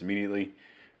almost immediately,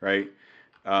 right?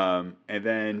 And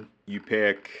then you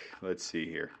pick, let's see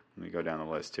here. Let me go down the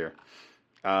list here.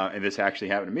 And this actually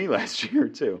happened to me last year,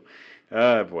 too.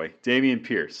 Boy, Dameon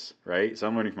Pierce, right? So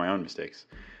I'm learning from my own mistakes.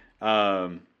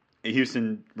 A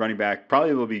Houston running back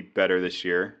probably will be better this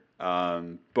year,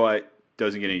 but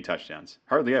doesn't get any touchdowns.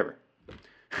 Hardly ever.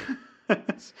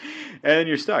 And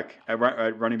you're stuck at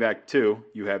running back 2.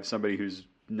 You have somebody who's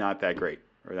not that great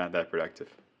or not that productive.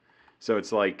 So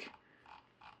it's like,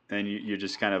 and you're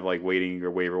just kind of like waiting, you're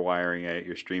waiver wiring it,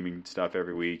 you're streaming stuff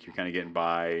every week, you're kind of getting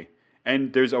by.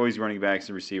 And there's always running backs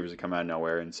and receivers that come out of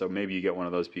nowhere. And so maybe you get one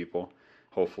of those people,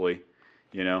 hopefully,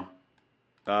 you know.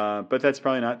 But that's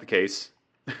probably not the case.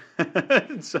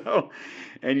 So,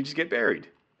 and you just get buried.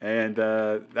 And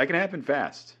that can happen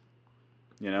fast,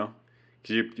 you know.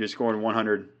 Because you're scoring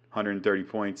 100, 130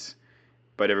 points,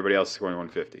 but everybody else is scoring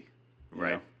 150.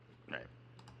 Right.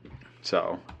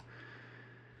 So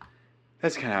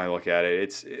that's kind of how I look at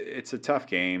it. It's a tough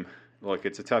game. Look,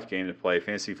 it's a tough game to play.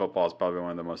 Fantasy football is probably one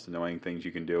of the most annoying things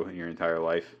you can do in your entire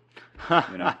life.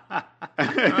 You know,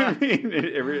 I mean,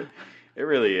 it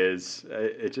really is.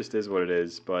 It just is what it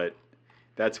is. But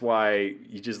that's why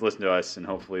you just listen to us, and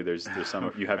hopefully there's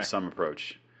some you have some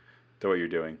approach to what you're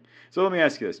doing. So let me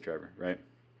ask you this, Trevor, right?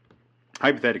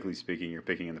 Hypothetically speaking, you're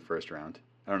picking in the first round.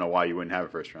 I don't know why you wouldn't have a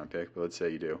first round pick, but let's say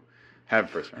you do have a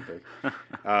first round pick.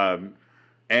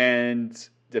 And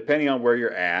depending on where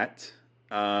you're at,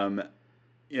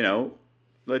 you know,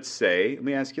 let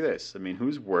me ask you this. I mean,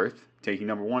 who's worth taking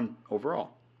number 1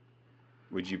 overall?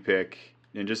 Would you pick,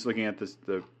 and just looking at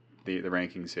the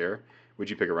rankings here, would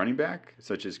you pick a running back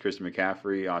such as Christian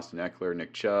McCaffrey, Austin Eckler,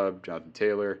 Nick Chubb, Jonathan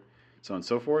Taylor, so on and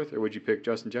so forth, or would you pick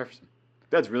Justin Jefferson?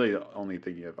 That's really the only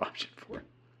thing you have option for.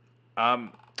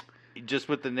 Just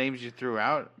with the names you threw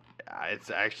out,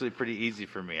 it's actually pretty easy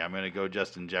for me. I'm going to go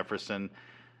Justin Jefferson,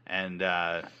 and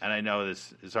I know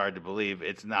this is hard to believe.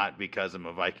 It's not because I'm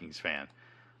a Vikings fan.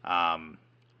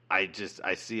 I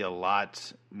see a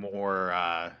lot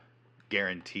more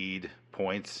guaranteed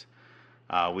points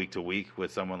week to week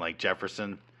with someone like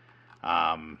Jefferson.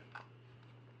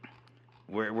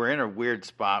 We're in a weird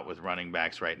spot with running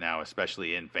backs right now,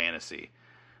 especially in fantasy,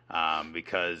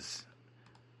 because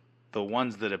the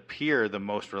ones that appear the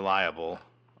most reliable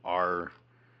are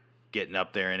getting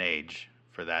up there in age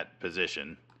for that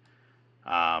position.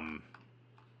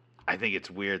 I think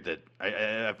it's weird that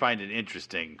I find it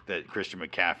interesting that Christian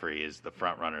McCaffrey is the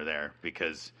front runner there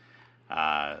because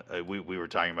we were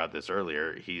talking about this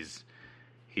earlier. He's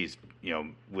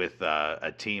with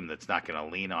a team that's not going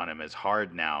to lean on him as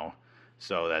hard now.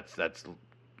 So that's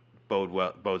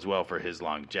bodes well for his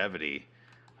longevity,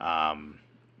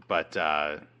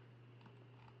 but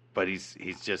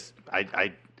he's just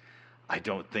I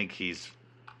don't think he's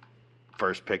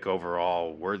first pick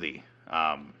overall worthy.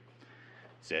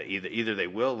 So either they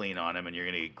will lean on him and you're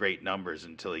going to get great numbers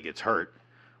until he gets hurt,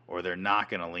 or they're not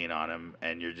going to lean on him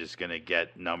and you're just going to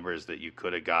get numbers that you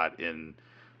could have got in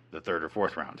the 3rd or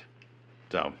 4th round.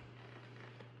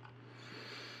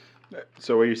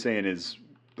 So what you're saying is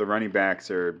the running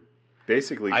backs are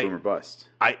basically boom or bust.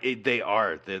 They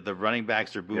are. The running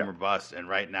backs are boom or bust, and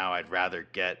right now I'd rather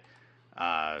get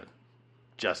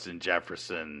Justin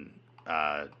Jefferson,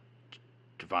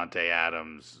 Devontae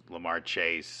Adams, Lamar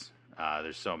Chase.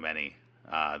 There's so many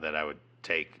that I would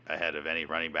take ahead of any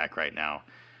running back right now.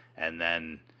 And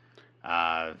then,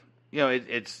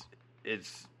 it's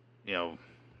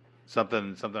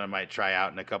something I might try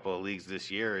out in a couple of leagues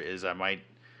this year is I might,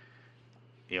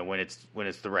 when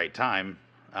it's the right time,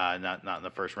 not in the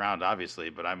first round, obviously,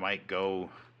 but I might go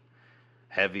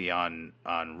heavy on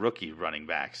rookie running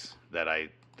backs that I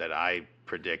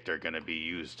predict are going to be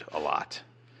used a lot.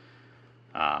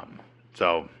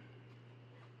 So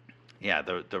yeah,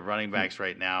 the running backs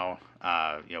right now,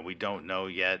 we don't know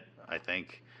yet, I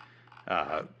think,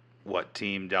 what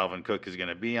team Dalvin Cook is going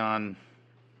to be on.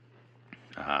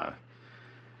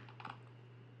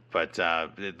 But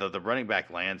the running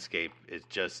back landscape is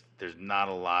just, there's not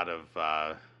a lot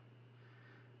of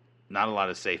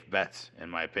safe bets, in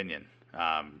my opinion.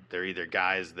 They're either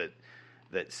guys that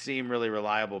seem really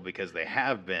reliable because they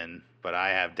have been, but I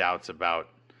have doubts about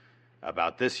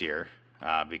this year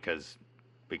because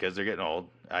they're getting old.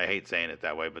 I hate saying it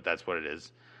that way, but that's what it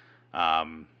is.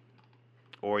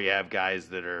 Or you have guys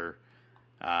that are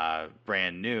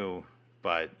brand new,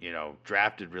 but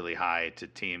drafted really high to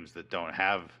teams that don't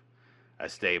have a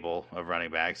stable of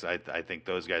running backs. I think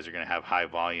those guys are going to have high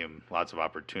volume, lots of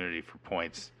opportunity for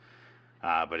points.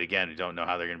 But again, you don't know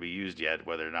how they're going to be used yet,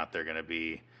 whether or not they're going to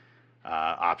be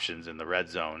options in the red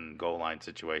zone, goal line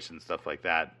situations, stuff like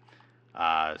that.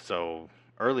 So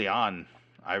early on,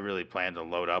 I really plan to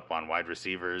load up on wide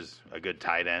receivers, a good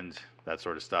tight end, that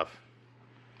sort of stuff.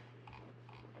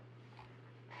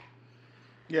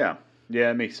 Yeah,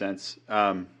 it makes sense.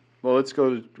 Well, let's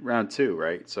go to round 2,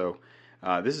 right? So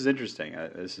this is interesting.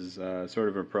 This is sort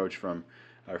of an approach from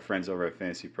our friends over at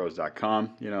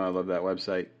fantasypros.com. I love that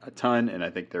website a ton, and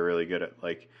I think they're really good at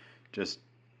just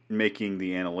making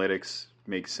the analytics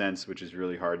make sense, which is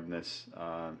really hard in this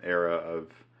era of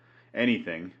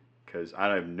anything, because I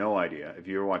have no idea. If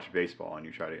you ever watch baseball and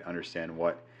you try to understand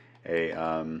what I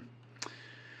don't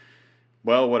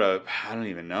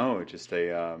even know, just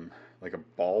a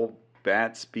ball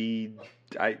bat speed.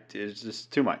 It's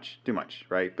just too much,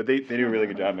 right? But they do a really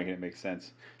good job making it make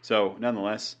sense. So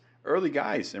nonetheless, early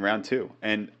guys in round 2,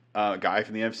 and a guy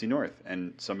from the NFC North,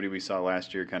 and somebody we saw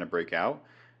last year kind of break out.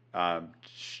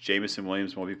 Jamison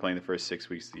Williams won't be playing the first 6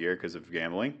 weeks of the year because of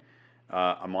gambling.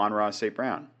 Amon-Ra St.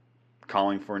 Brown,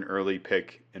 calling for an early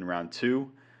pick in round 2.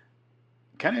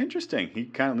 Kind of interesting. He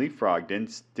kind of leapfrogged.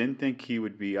 Didn't think he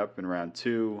would be up in round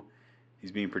 2.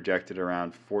 He's being projected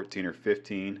around 14 or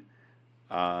 15.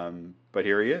 But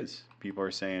here he is. People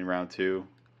are saying round 2,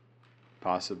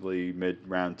 possibly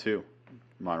mid-round 2.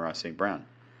 Amon-Ra St. Brown.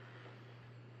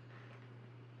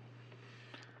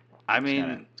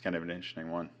 It's kind of an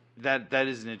interesting one. That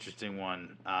is an interesting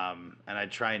one. And I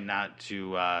try not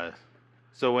to.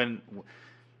 So when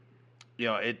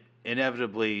it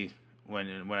inevitably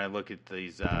when I look at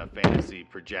these fantasy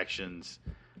projections,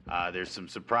 there's some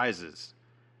surprises.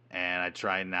 And I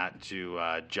try not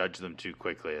to judge them too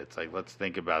quickly. It's like, let's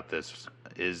think about this.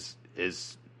 Is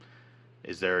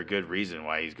there a good reason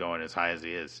why he's going as high as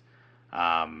he is?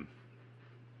 Amon-Ra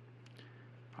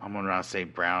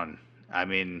St. Brown. I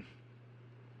mean,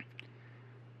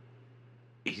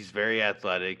 he's very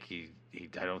athletic. I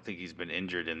don't think he's been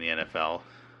injured in the NFL.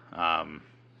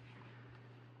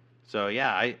 So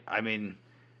yeah, I mean,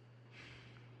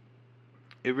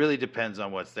 it really depends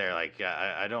on what's there. Like,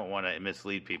 I don't want to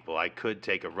mislead people. I could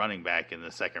take a running back in the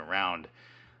second round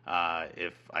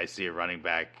if I see a running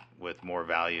back with more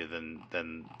value than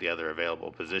the other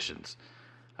available positions.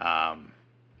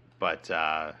 But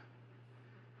yeah,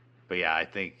 I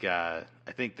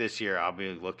think this year I'll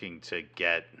be looking to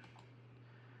get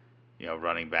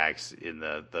running backs in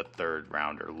the third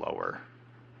round or lower.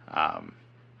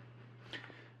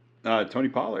 Tony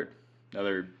Pollard,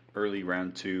 another early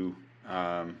round 2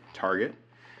 target,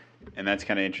 and that's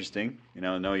kind of interesting.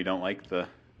 No, you don't like the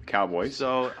Cowboys.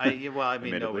 So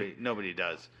nobody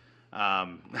does.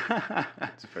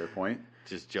 That's a fair point.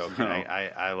 Just joking. So.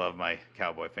 I love my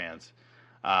Cowboy fans.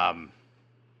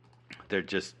 They're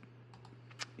just,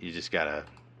 you just gotta,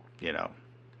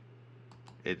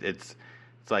 it's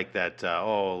like that.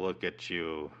 Oh, look at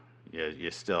you. You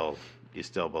still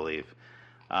believe.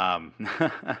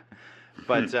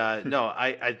 But no,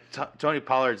 Tony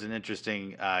Pollard's an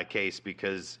interesting case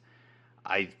because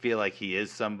I feel like he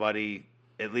is somebody,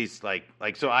 at least like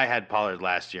so I had Pollard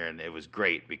last year and it was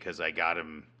great because I got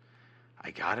him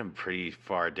pretty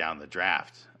far down the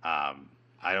draft.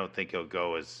 I don't think he'll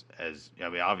go as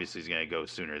obviously he's going to go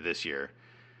sooner this year.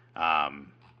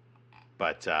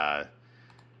 But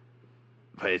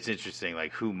it's interesting,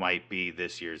 like, who might be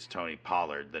this year's Tony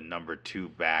Pollard, the number 2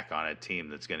 back on a team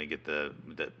that's going to get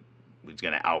who's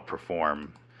going to outperform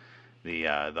the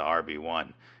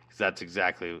RB1. 'Cause that's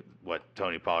exactly what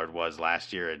Tony Pollard was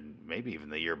last year and maybe even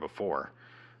the year before.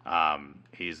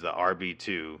 He's the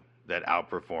RB2 that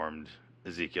outperformed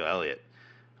Ezekiel Elliott.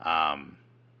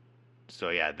 So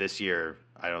yeah, this year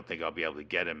I don't think I'll be able to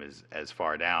get him as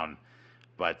far down,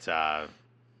 but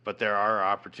there are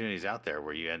opportunities out there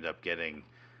where you end up getting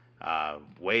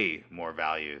way more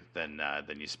value than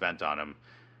you spent on him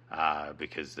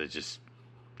because they just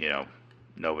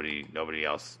nobody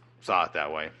else saw it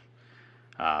that way.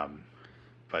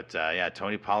 But yeah,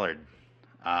 Tony Pollard.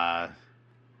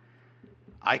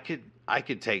 I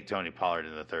could take Tony Pollard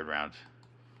in the third round.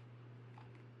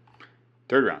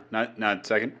 Third round, not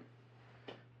second.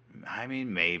 I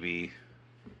mean, maybe.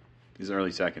 He's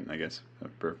early second, I guess,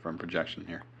 from projection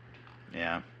here.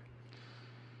 Yeah.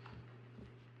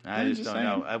 I just don't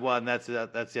know. Well, and that's the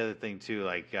other thing too.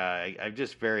 Like, I'm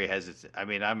just very hesitant. I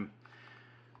mean,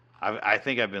 I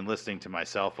think I've been listening to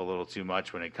myself a little too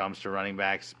much when it comes to running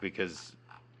backs because,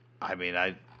 I mean,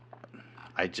 I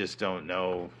just don't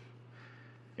know.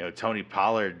 Tony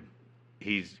Pollard,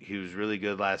 he was really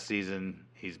good last season.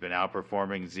 He's been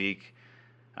outperforming Zeke,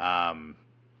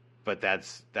 but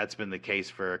that's been the case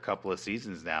for a couple of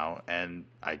seasons now, and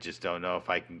I just don't know if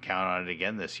I can count on it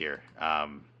again this year. I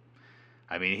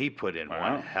mean, he put in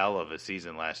one hell of a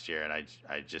season last year, and I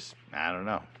don't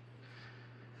know.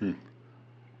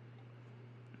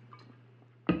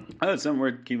 Oh, that's something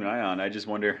worth keeping an eye on. I just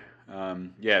wonder,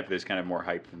 if there's kind of more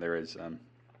hype than there is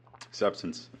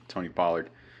substance. Tony Pollard,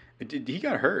 he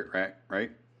got hurt,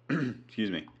 right? Excuse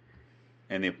me.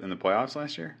 In the playoffs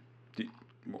last year,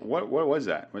 what was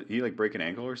that? He like break an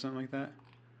ankle or something like that?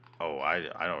 Oh, I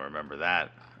don't remember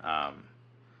that.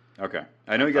 Okay,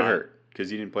 I know he got hurt because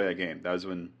he didn't play that game. That was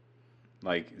when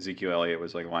like Ezekiel Elliott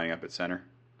was like lining up at center.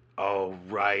 Oh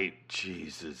right,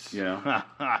 Jesus. Yeah.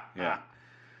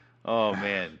 Oh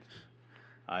man,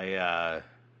 I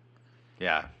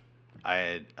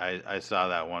saw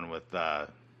that one with a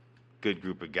good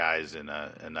group of guys in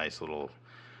a nice little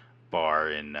bar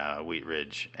in Wheat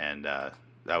Ridge, and that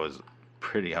was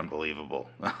pretty unbelievable.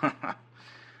 So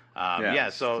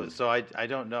I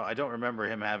don't know. I don't remember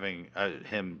him having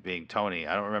him being Tony.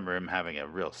 I don't remember him having a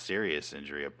real serious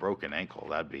injury, a broken ankle.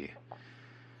 That'd be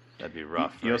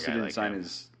rough. He also didn't sign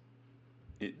his.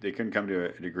 They couldn't come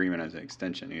to an agreement as an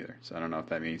extension either. So I don't know if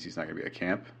that means he's not going to be at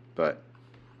camp, but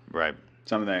right.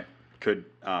 Some of that could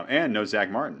and no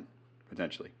Zach Martin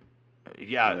potentially.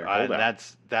 Yeah,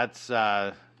 that's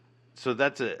so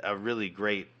that's a really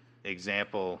great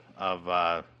example of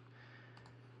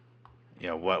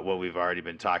what we've already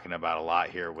been talking about a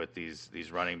lot here with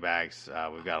these running backs.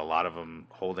 We've got a lot of them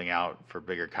holding out for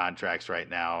bigger contracts right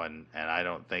now, and I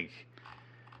don't think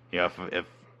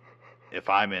if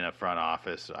I'm in a front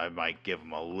office, I might give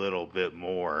them a little bit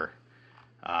more,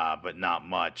 but not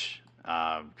much,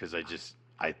 because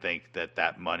I think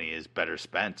that money is better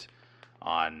spent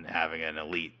on having an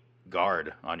elite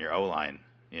guard on your O-line.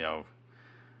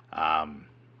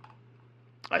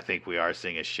 I think we are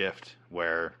seeing a shift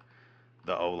where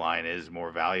the O-line is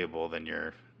more valuable than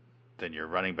your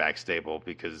running back stable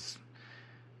because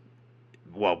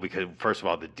first of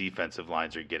all, the defensive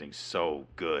lines are getting so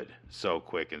good, so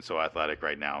quick, and so athletic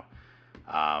right now.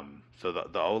 So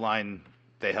the O-line,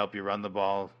 they help you run the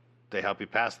ball, they help you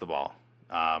pass the ball.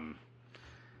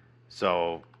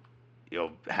 So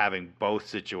having both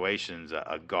situations,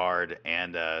 a guard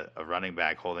and a running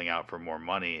back holding out for more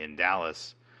money in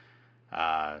Dallas,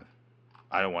 I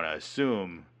don't want to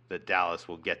assume that Dallas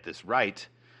will get this right,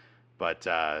 but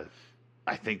I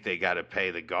think they got to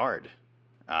pay the guard.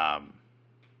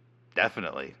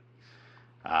 Definitely.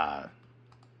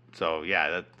 So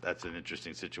yeah, that's an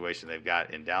interesting situation they've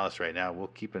got in Dallas right now. We'll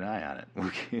keep an eye on it.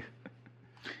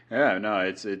 Yeah, no,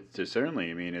 it's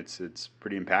certainly. I mean, it's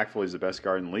pretty impactful. He's the best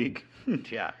guard in the league.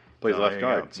 Yeah, plays left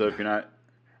guard. So if you're not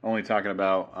only talking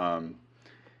about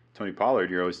Tony Pollard,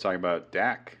 you're always talking about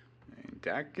Dak. I mean,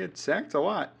 Dak gets sacked a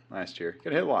lot last year.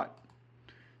 Got hit a lot.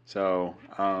 So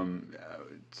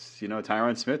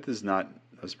Tyron Smith is not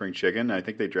a spring chicken. I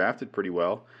think they drafted pretty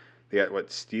well. They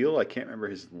got Steele. I can't remember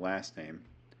his last name.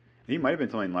 He might have been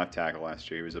playing left tackle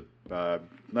last year. He was a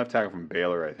left tackle from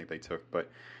Baylor, I think they took. But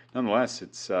nonetheless,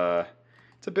 it's a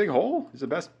big hole. He's the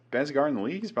best guard in the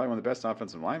league. He's probably one of the best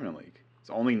offensive linemen in the league. He's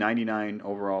only 99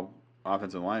 overall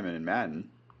offensive lineman in Madden.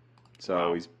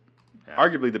 So he's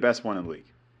arguably the best one in the league,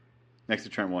 next to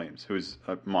Trent Williams, who's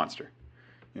a monster.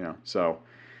 So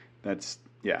that's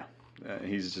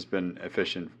he's just been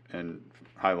efficient and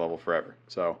high level forever.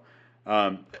 So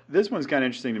this one's kind of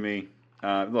interesting to me.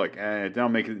 Look,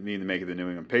 don't make it the New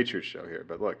England Patriots show here,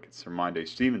 but look, it's Ramondre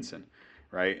Stevenson,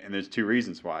 right? And there's two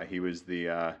reasons why. He was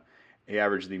the He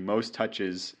averaged the most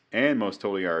touches and most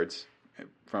total yards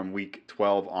from week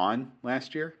 12 on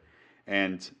last year.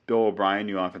 And Bill O'Brien,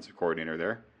 new offensive coordinator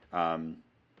there.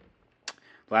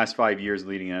 Last 5 years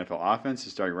leading NFL offense,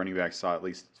 his starting running backs saw at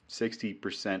least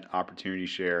 60% opportunity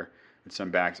share, with some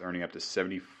backs earning up to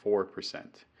 74%. So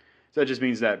that just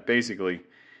means that basically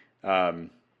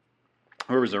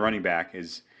whoever's the running back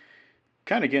is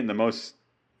kind of getting the most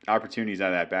opportunities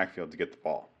out of that backfield to get the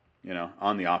ball,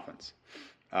 on the offense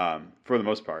for the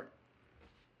most part.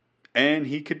 And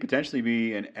he could potentially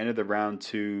be an end of the round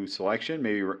 2 selection,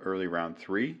 maybe early round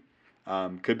 3.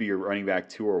 Could be your running back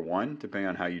 2 or 1, depending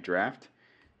on how you draft.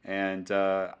 And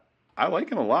I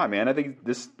like him a lot, man. I think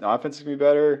this offense is going to be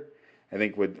better. I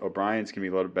think with O'Brien's going to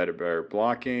be a little better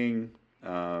blocking.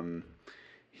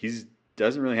 He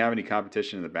doesn't really have any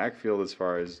competition in the backfield as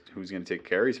far as who's going to take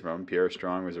carries from him. Pierre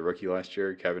Strong was a rookie last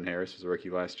year. Kevin Harris was a rookie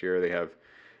last year. They have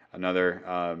another,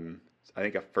 I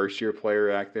think, a first-year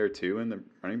player back there, too, in the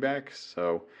running backs.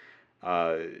 So,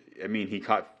 he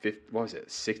caught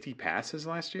 60 passes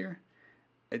last year?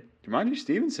 Ramondre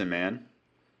Stevenson, man.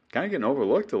 Kind of getting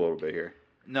overlooked a little bit here.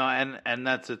 No, and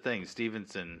that's the thing.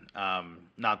 Stevenson,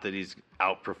 not that he's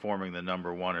outperforming the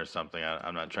number 1 or something.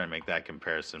 I'm not trying to make that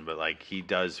comparison, but he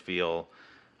does feel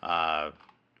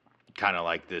kind of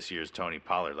like this year's Tony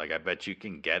Pollard. I bet you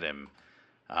can get him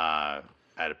at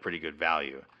a pretty good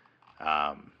value,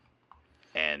 and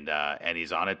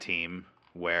he's on a team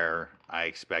where I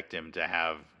expect him to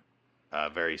have a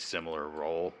very similar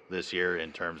role this year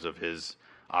in terms of his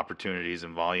opportunities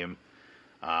and volume.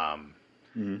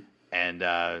 And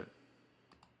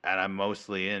I'm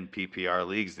mostly in PPR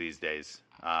leagues these days.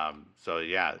 So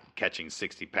yeah, catching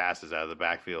 60 passes out of the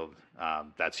backfield,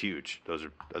 that's huge.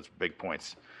 That's big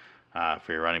points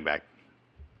for your running back.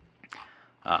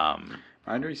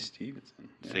 Andre Stevenson.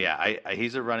 Yeah. So yeah,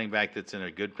 he's a running back that's in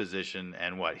a good position.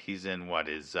 And he's in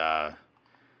is it a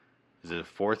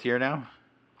 4th year now?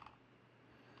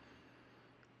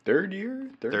 Third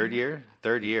year.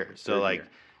 So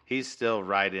he's still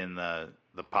right in the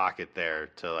pocket there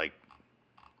to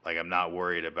I'm not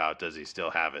worried about does he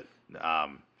still have it.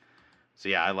 So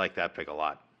yeah, I like that pick a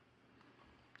lot.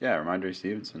 Yeah, Ramondre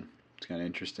Stevenson. It's kind of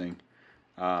interesting.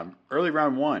 Round 3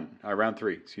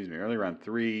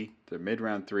 to mid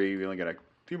round 3. We only got a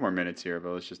few more minutes here,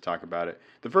 but let's just talk about it.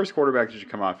 The first quarterback that should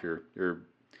come off your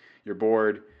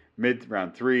board mid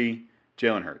round 3,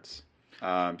 Jalen Hurts.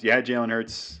 You had Jalen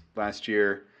Hurts last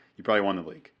year, you probably won the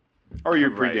league, or you're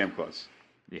pretty damn close.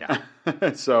 Yeah.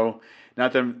 So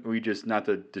not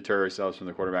to deter ourselves from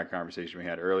the quarterback conversation we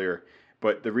had earlier,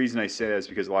 but the reason I say that is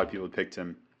because a lot of people picked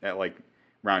him at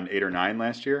round 8 or 9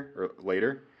 last year or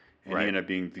later, and he ended up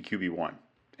being the QB1,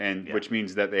 which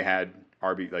means that they had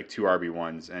two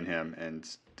RB1s and him, and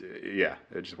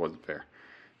it just wasn't fair.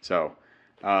 So,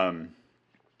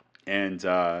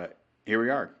 here we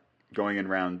are going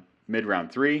in mid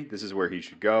round 3. This is where he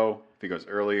should go. If he goes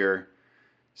earlier,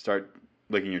 start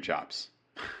licking your chops.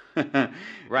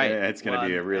 Right. It's going to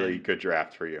be a really good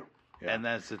draft for you. Yeah. And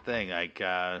that's the thing. It's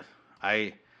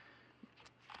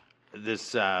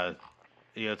a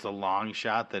long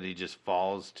shot that he just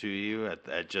falls to you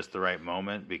at just the right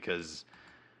moment because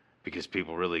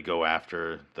people really go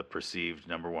after the perceived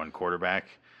number 1 quarterback.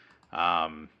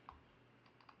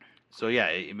 So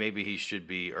yeah, maybe he should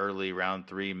be early round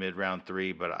 3, mid round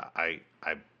 3, but I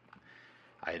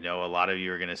know a lot of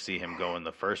you are going to see him go in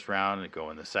the first round and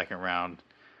go in the second round.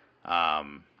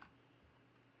 And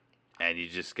you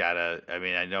just gotta,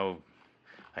 I know,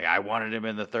 I wanted him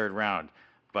in the 3rd round,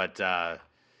 but,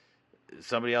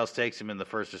 somebody else takes him in the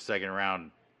 1st or 2nd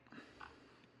round.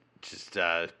 Just,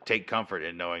 take comfort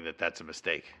in knowing that that's a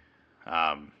mistake.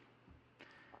 And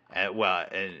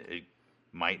it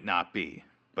might not be,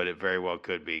 but it very well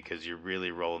could be, because you're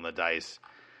really rolling the dice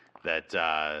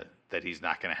that he's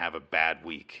not going to have a bad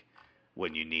week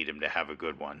when you need him to have a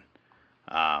good one.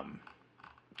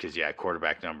 Because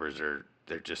quarterback numbers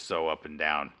they're just so up and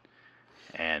down,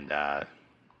 and I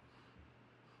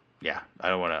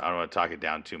don't want to talk it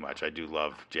down too much. I do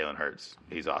love Jalen Hurts.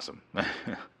 He's awesome.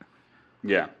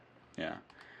 Yeah.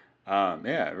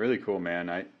 Really cool, man.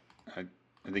 I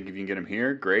think if you can get him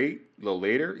here, great. A little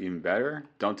later, even better.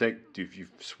 If you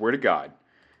swear to God,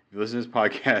 if you listen to this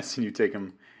podcast and you take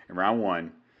him in round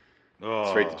 1,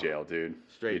 straight to jail, dude.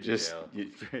 Straight to jail.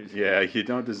 You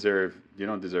don't deserve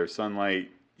sunlight.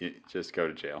 You just go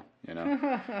to jail.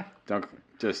 Don't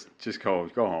just go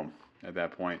home at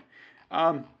that point.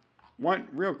 One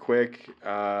real quick.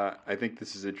 I think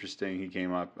this is interesting. He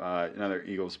came up another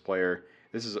Eagles player.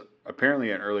 This is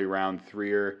apparently an early round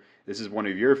 3er. This is one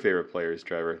of your favorite players,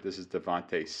 Trevor. This is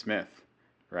Devontae Smith,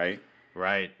 right?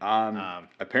 Right.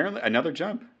 Apparently, another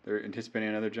jump. They're anticipating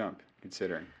another jump,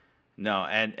 considering. No,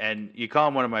 and you call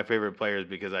him one of my favorite players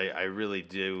because I really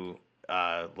do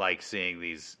like seeing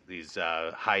these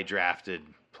high drafted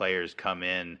players come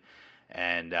in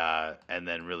and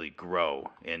then really grow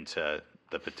into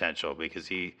the potential, because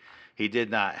he did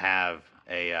not have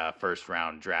a first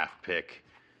round draft pick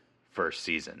first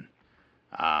season,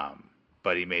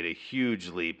 but he made a huge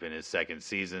leap in his second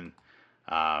season.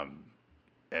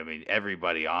 I mean,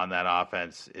 everybody on that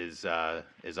offense is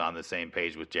on the same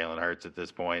page with Jalen Hurts at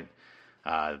this point.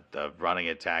 The running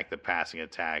attack, the passing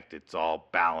attack, it's all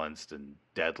balanced and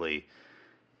deadly.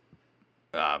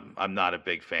 I'm not a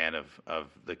big fan of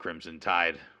the Crimson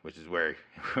Tide, which is where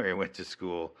he went to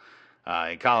school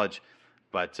in college.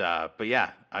 But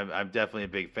yeah, I'm definitely a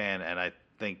big fan, and I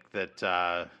think that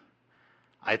the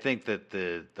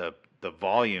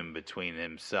volume between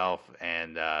himself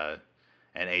and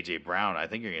AJ Brown, I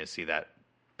think you're going to see that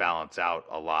balance out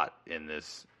a lot in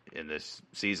this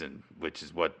season, which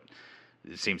is what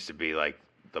it seems to be like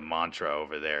the mantra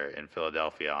over there in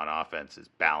Philadelphia on offense is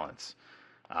balance.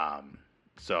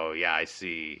 So yeah, I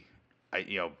see.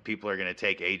 People are going to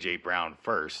take AJ Brown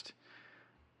first,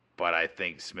 but I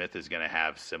think Smith is going to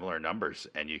have similar numbers,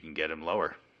 and you can get him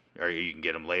lower, or you can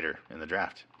get him later in the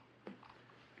draft.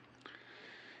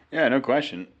 Yeah, no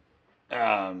question.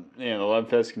 The love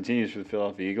fest continues for the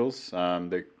Philadelphia Eagles.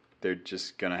 They're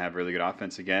just going to have really good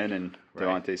offense again, and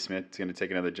Devontae Smith's going to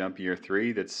take another jump year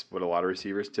 3. That's what a lot of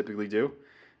receivers typically do.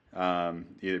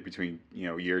 Either between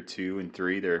year 2 and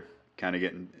 3, they're kind of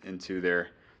getting into their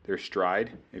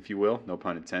stride, if you will, no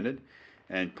pun intended,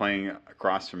 and playing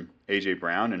across from A.J.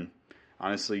 Brown. And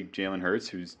honestly, Jalen Hurts,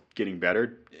 who's getting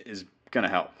better, is going to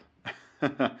help.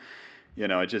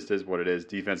 It just is what it is.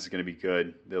 Defense is going to be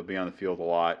good. They'll be on the field a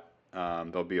lot.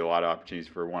 There'll be a lot of opportunities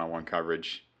for one-on-one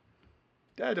coverage.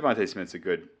 Devontae Smith's a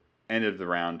good end of the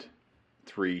round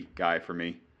 3 guy for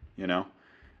me. If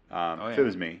it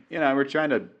was me, we're trying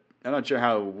to. I'm not sure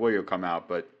how Willie will come out,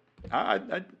 but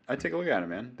I'd take a look at him,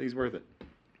 man. I think he's worth it.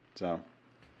 So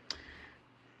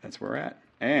that's where we're at,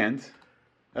 and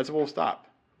that's where we'll stop.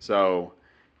 So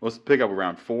we'll pick up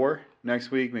around 4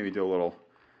 next week. Maybe do a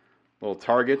little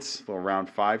targets, little round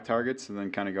 5 targets, and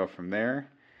then kind of go from there.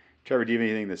 Trevor, do you have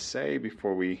anything to say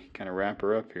before we kind of wrap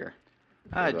her up here?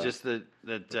 Just that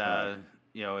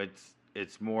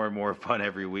it's more and more fun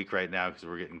every week right now because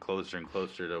we're getting closer and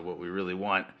closer to what we really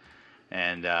want,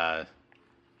 and the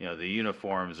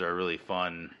uniforms are a really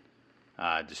fun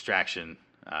distraction.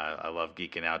 I love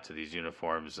geeking out to these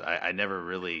uniforms. I never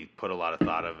really put a lot of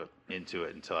thought into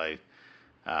it until I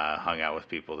hung out with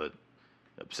people that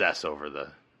obsess over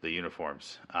the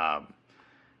uniforms,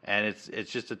 and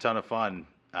it's just a ton of fun.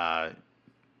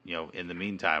 In the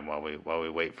meantime, while we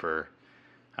wait for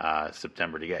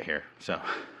September to get here. So,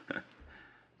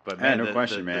 but man, no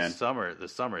question, man. The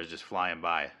summer is just flying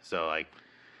by. So like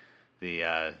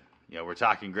we're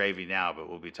talking gravy now, but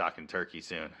we'll be talking turkey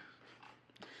soon.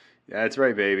 Yeah, that's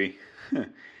right, baby.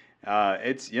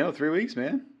 It's 3 weeks,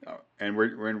 man, and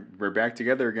we're back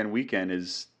together again. Weekend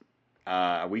is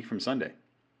a week from Sunday.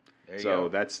 So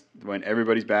that's when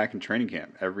everybody's back in training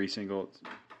camp. Every single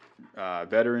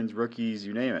veterans, rookies,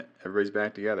 you name it. Everybody's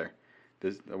back together.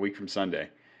 This a week from Sunday.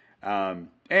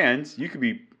 And you could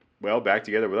be, back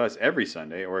together with us every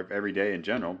Sunday or every day in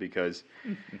general because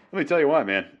let me tell you what,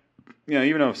 man.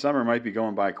 Even though summer might be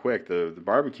going by quick, the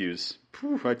barbecues,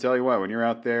 I tell you what, when you're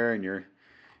out there and you're,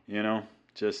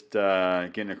 just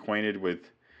getting acquainted with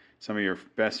some of your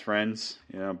best friends,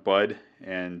 Bud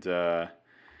and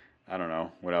I don't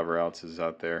know, whatever else is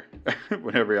out there,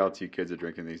 whatever else you kids are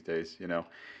drinking these days, and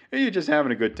you're just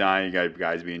having a good time. You got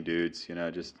guys being dudes,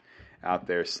 just out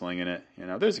there slinging it.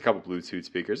 There's a couple Bluetooth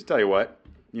speakers. I'll tell you what,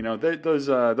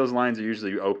 those lines are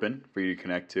usually open for you to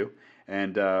connect to.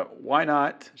 And why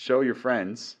not show your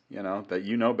friends, that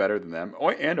you know better than them,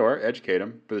 or educate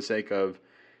them for the sake of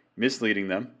misleading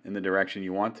them in the direction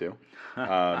you want to,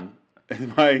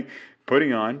 by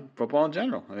putting on football in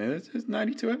general. I mean, it's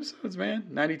 92 episodes, man.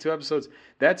 92 episodes.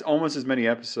 That's almost as many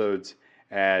episodes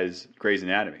as Grey's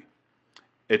Anatomy.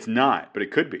 It's not, but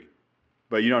it could be.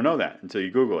 But you don't know that until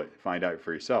you Google it, find out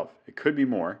for yourself. It could be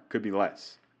more, could be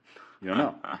less. You don't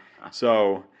know.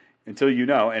 So until you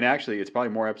know, and actually it's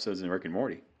probably more episodes than Rick and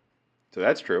Morty. So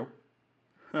that's true.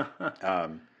 We've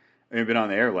been on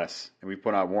the air less, and we've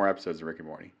put out more episodes than Rick and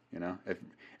Morty.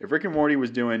 If Rick and Morty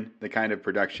was doing the kind of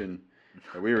production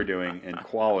that we were doing in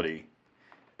quality,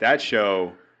 that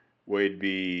show would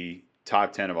be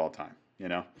top 10 of all time.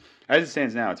 As it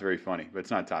stands now, it's very funny, but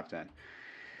it's not top 10.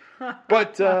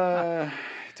 But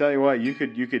tell you what, you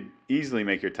could easily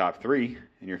make your top 3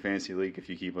 in your fantasy league if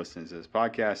you keep listening to this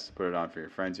podcast. Put it on for your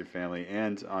friends, your family,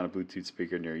 and on a Bluetooth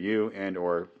speaker near you, and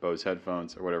or Bose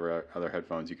headphones or whatever other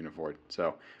headphones you can afford.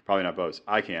 So probably not Bose.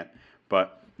 I can't,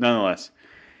 but nonetheless,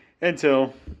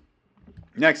 until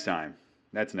next time.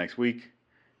 That's next week.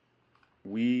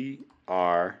 We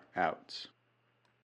are out.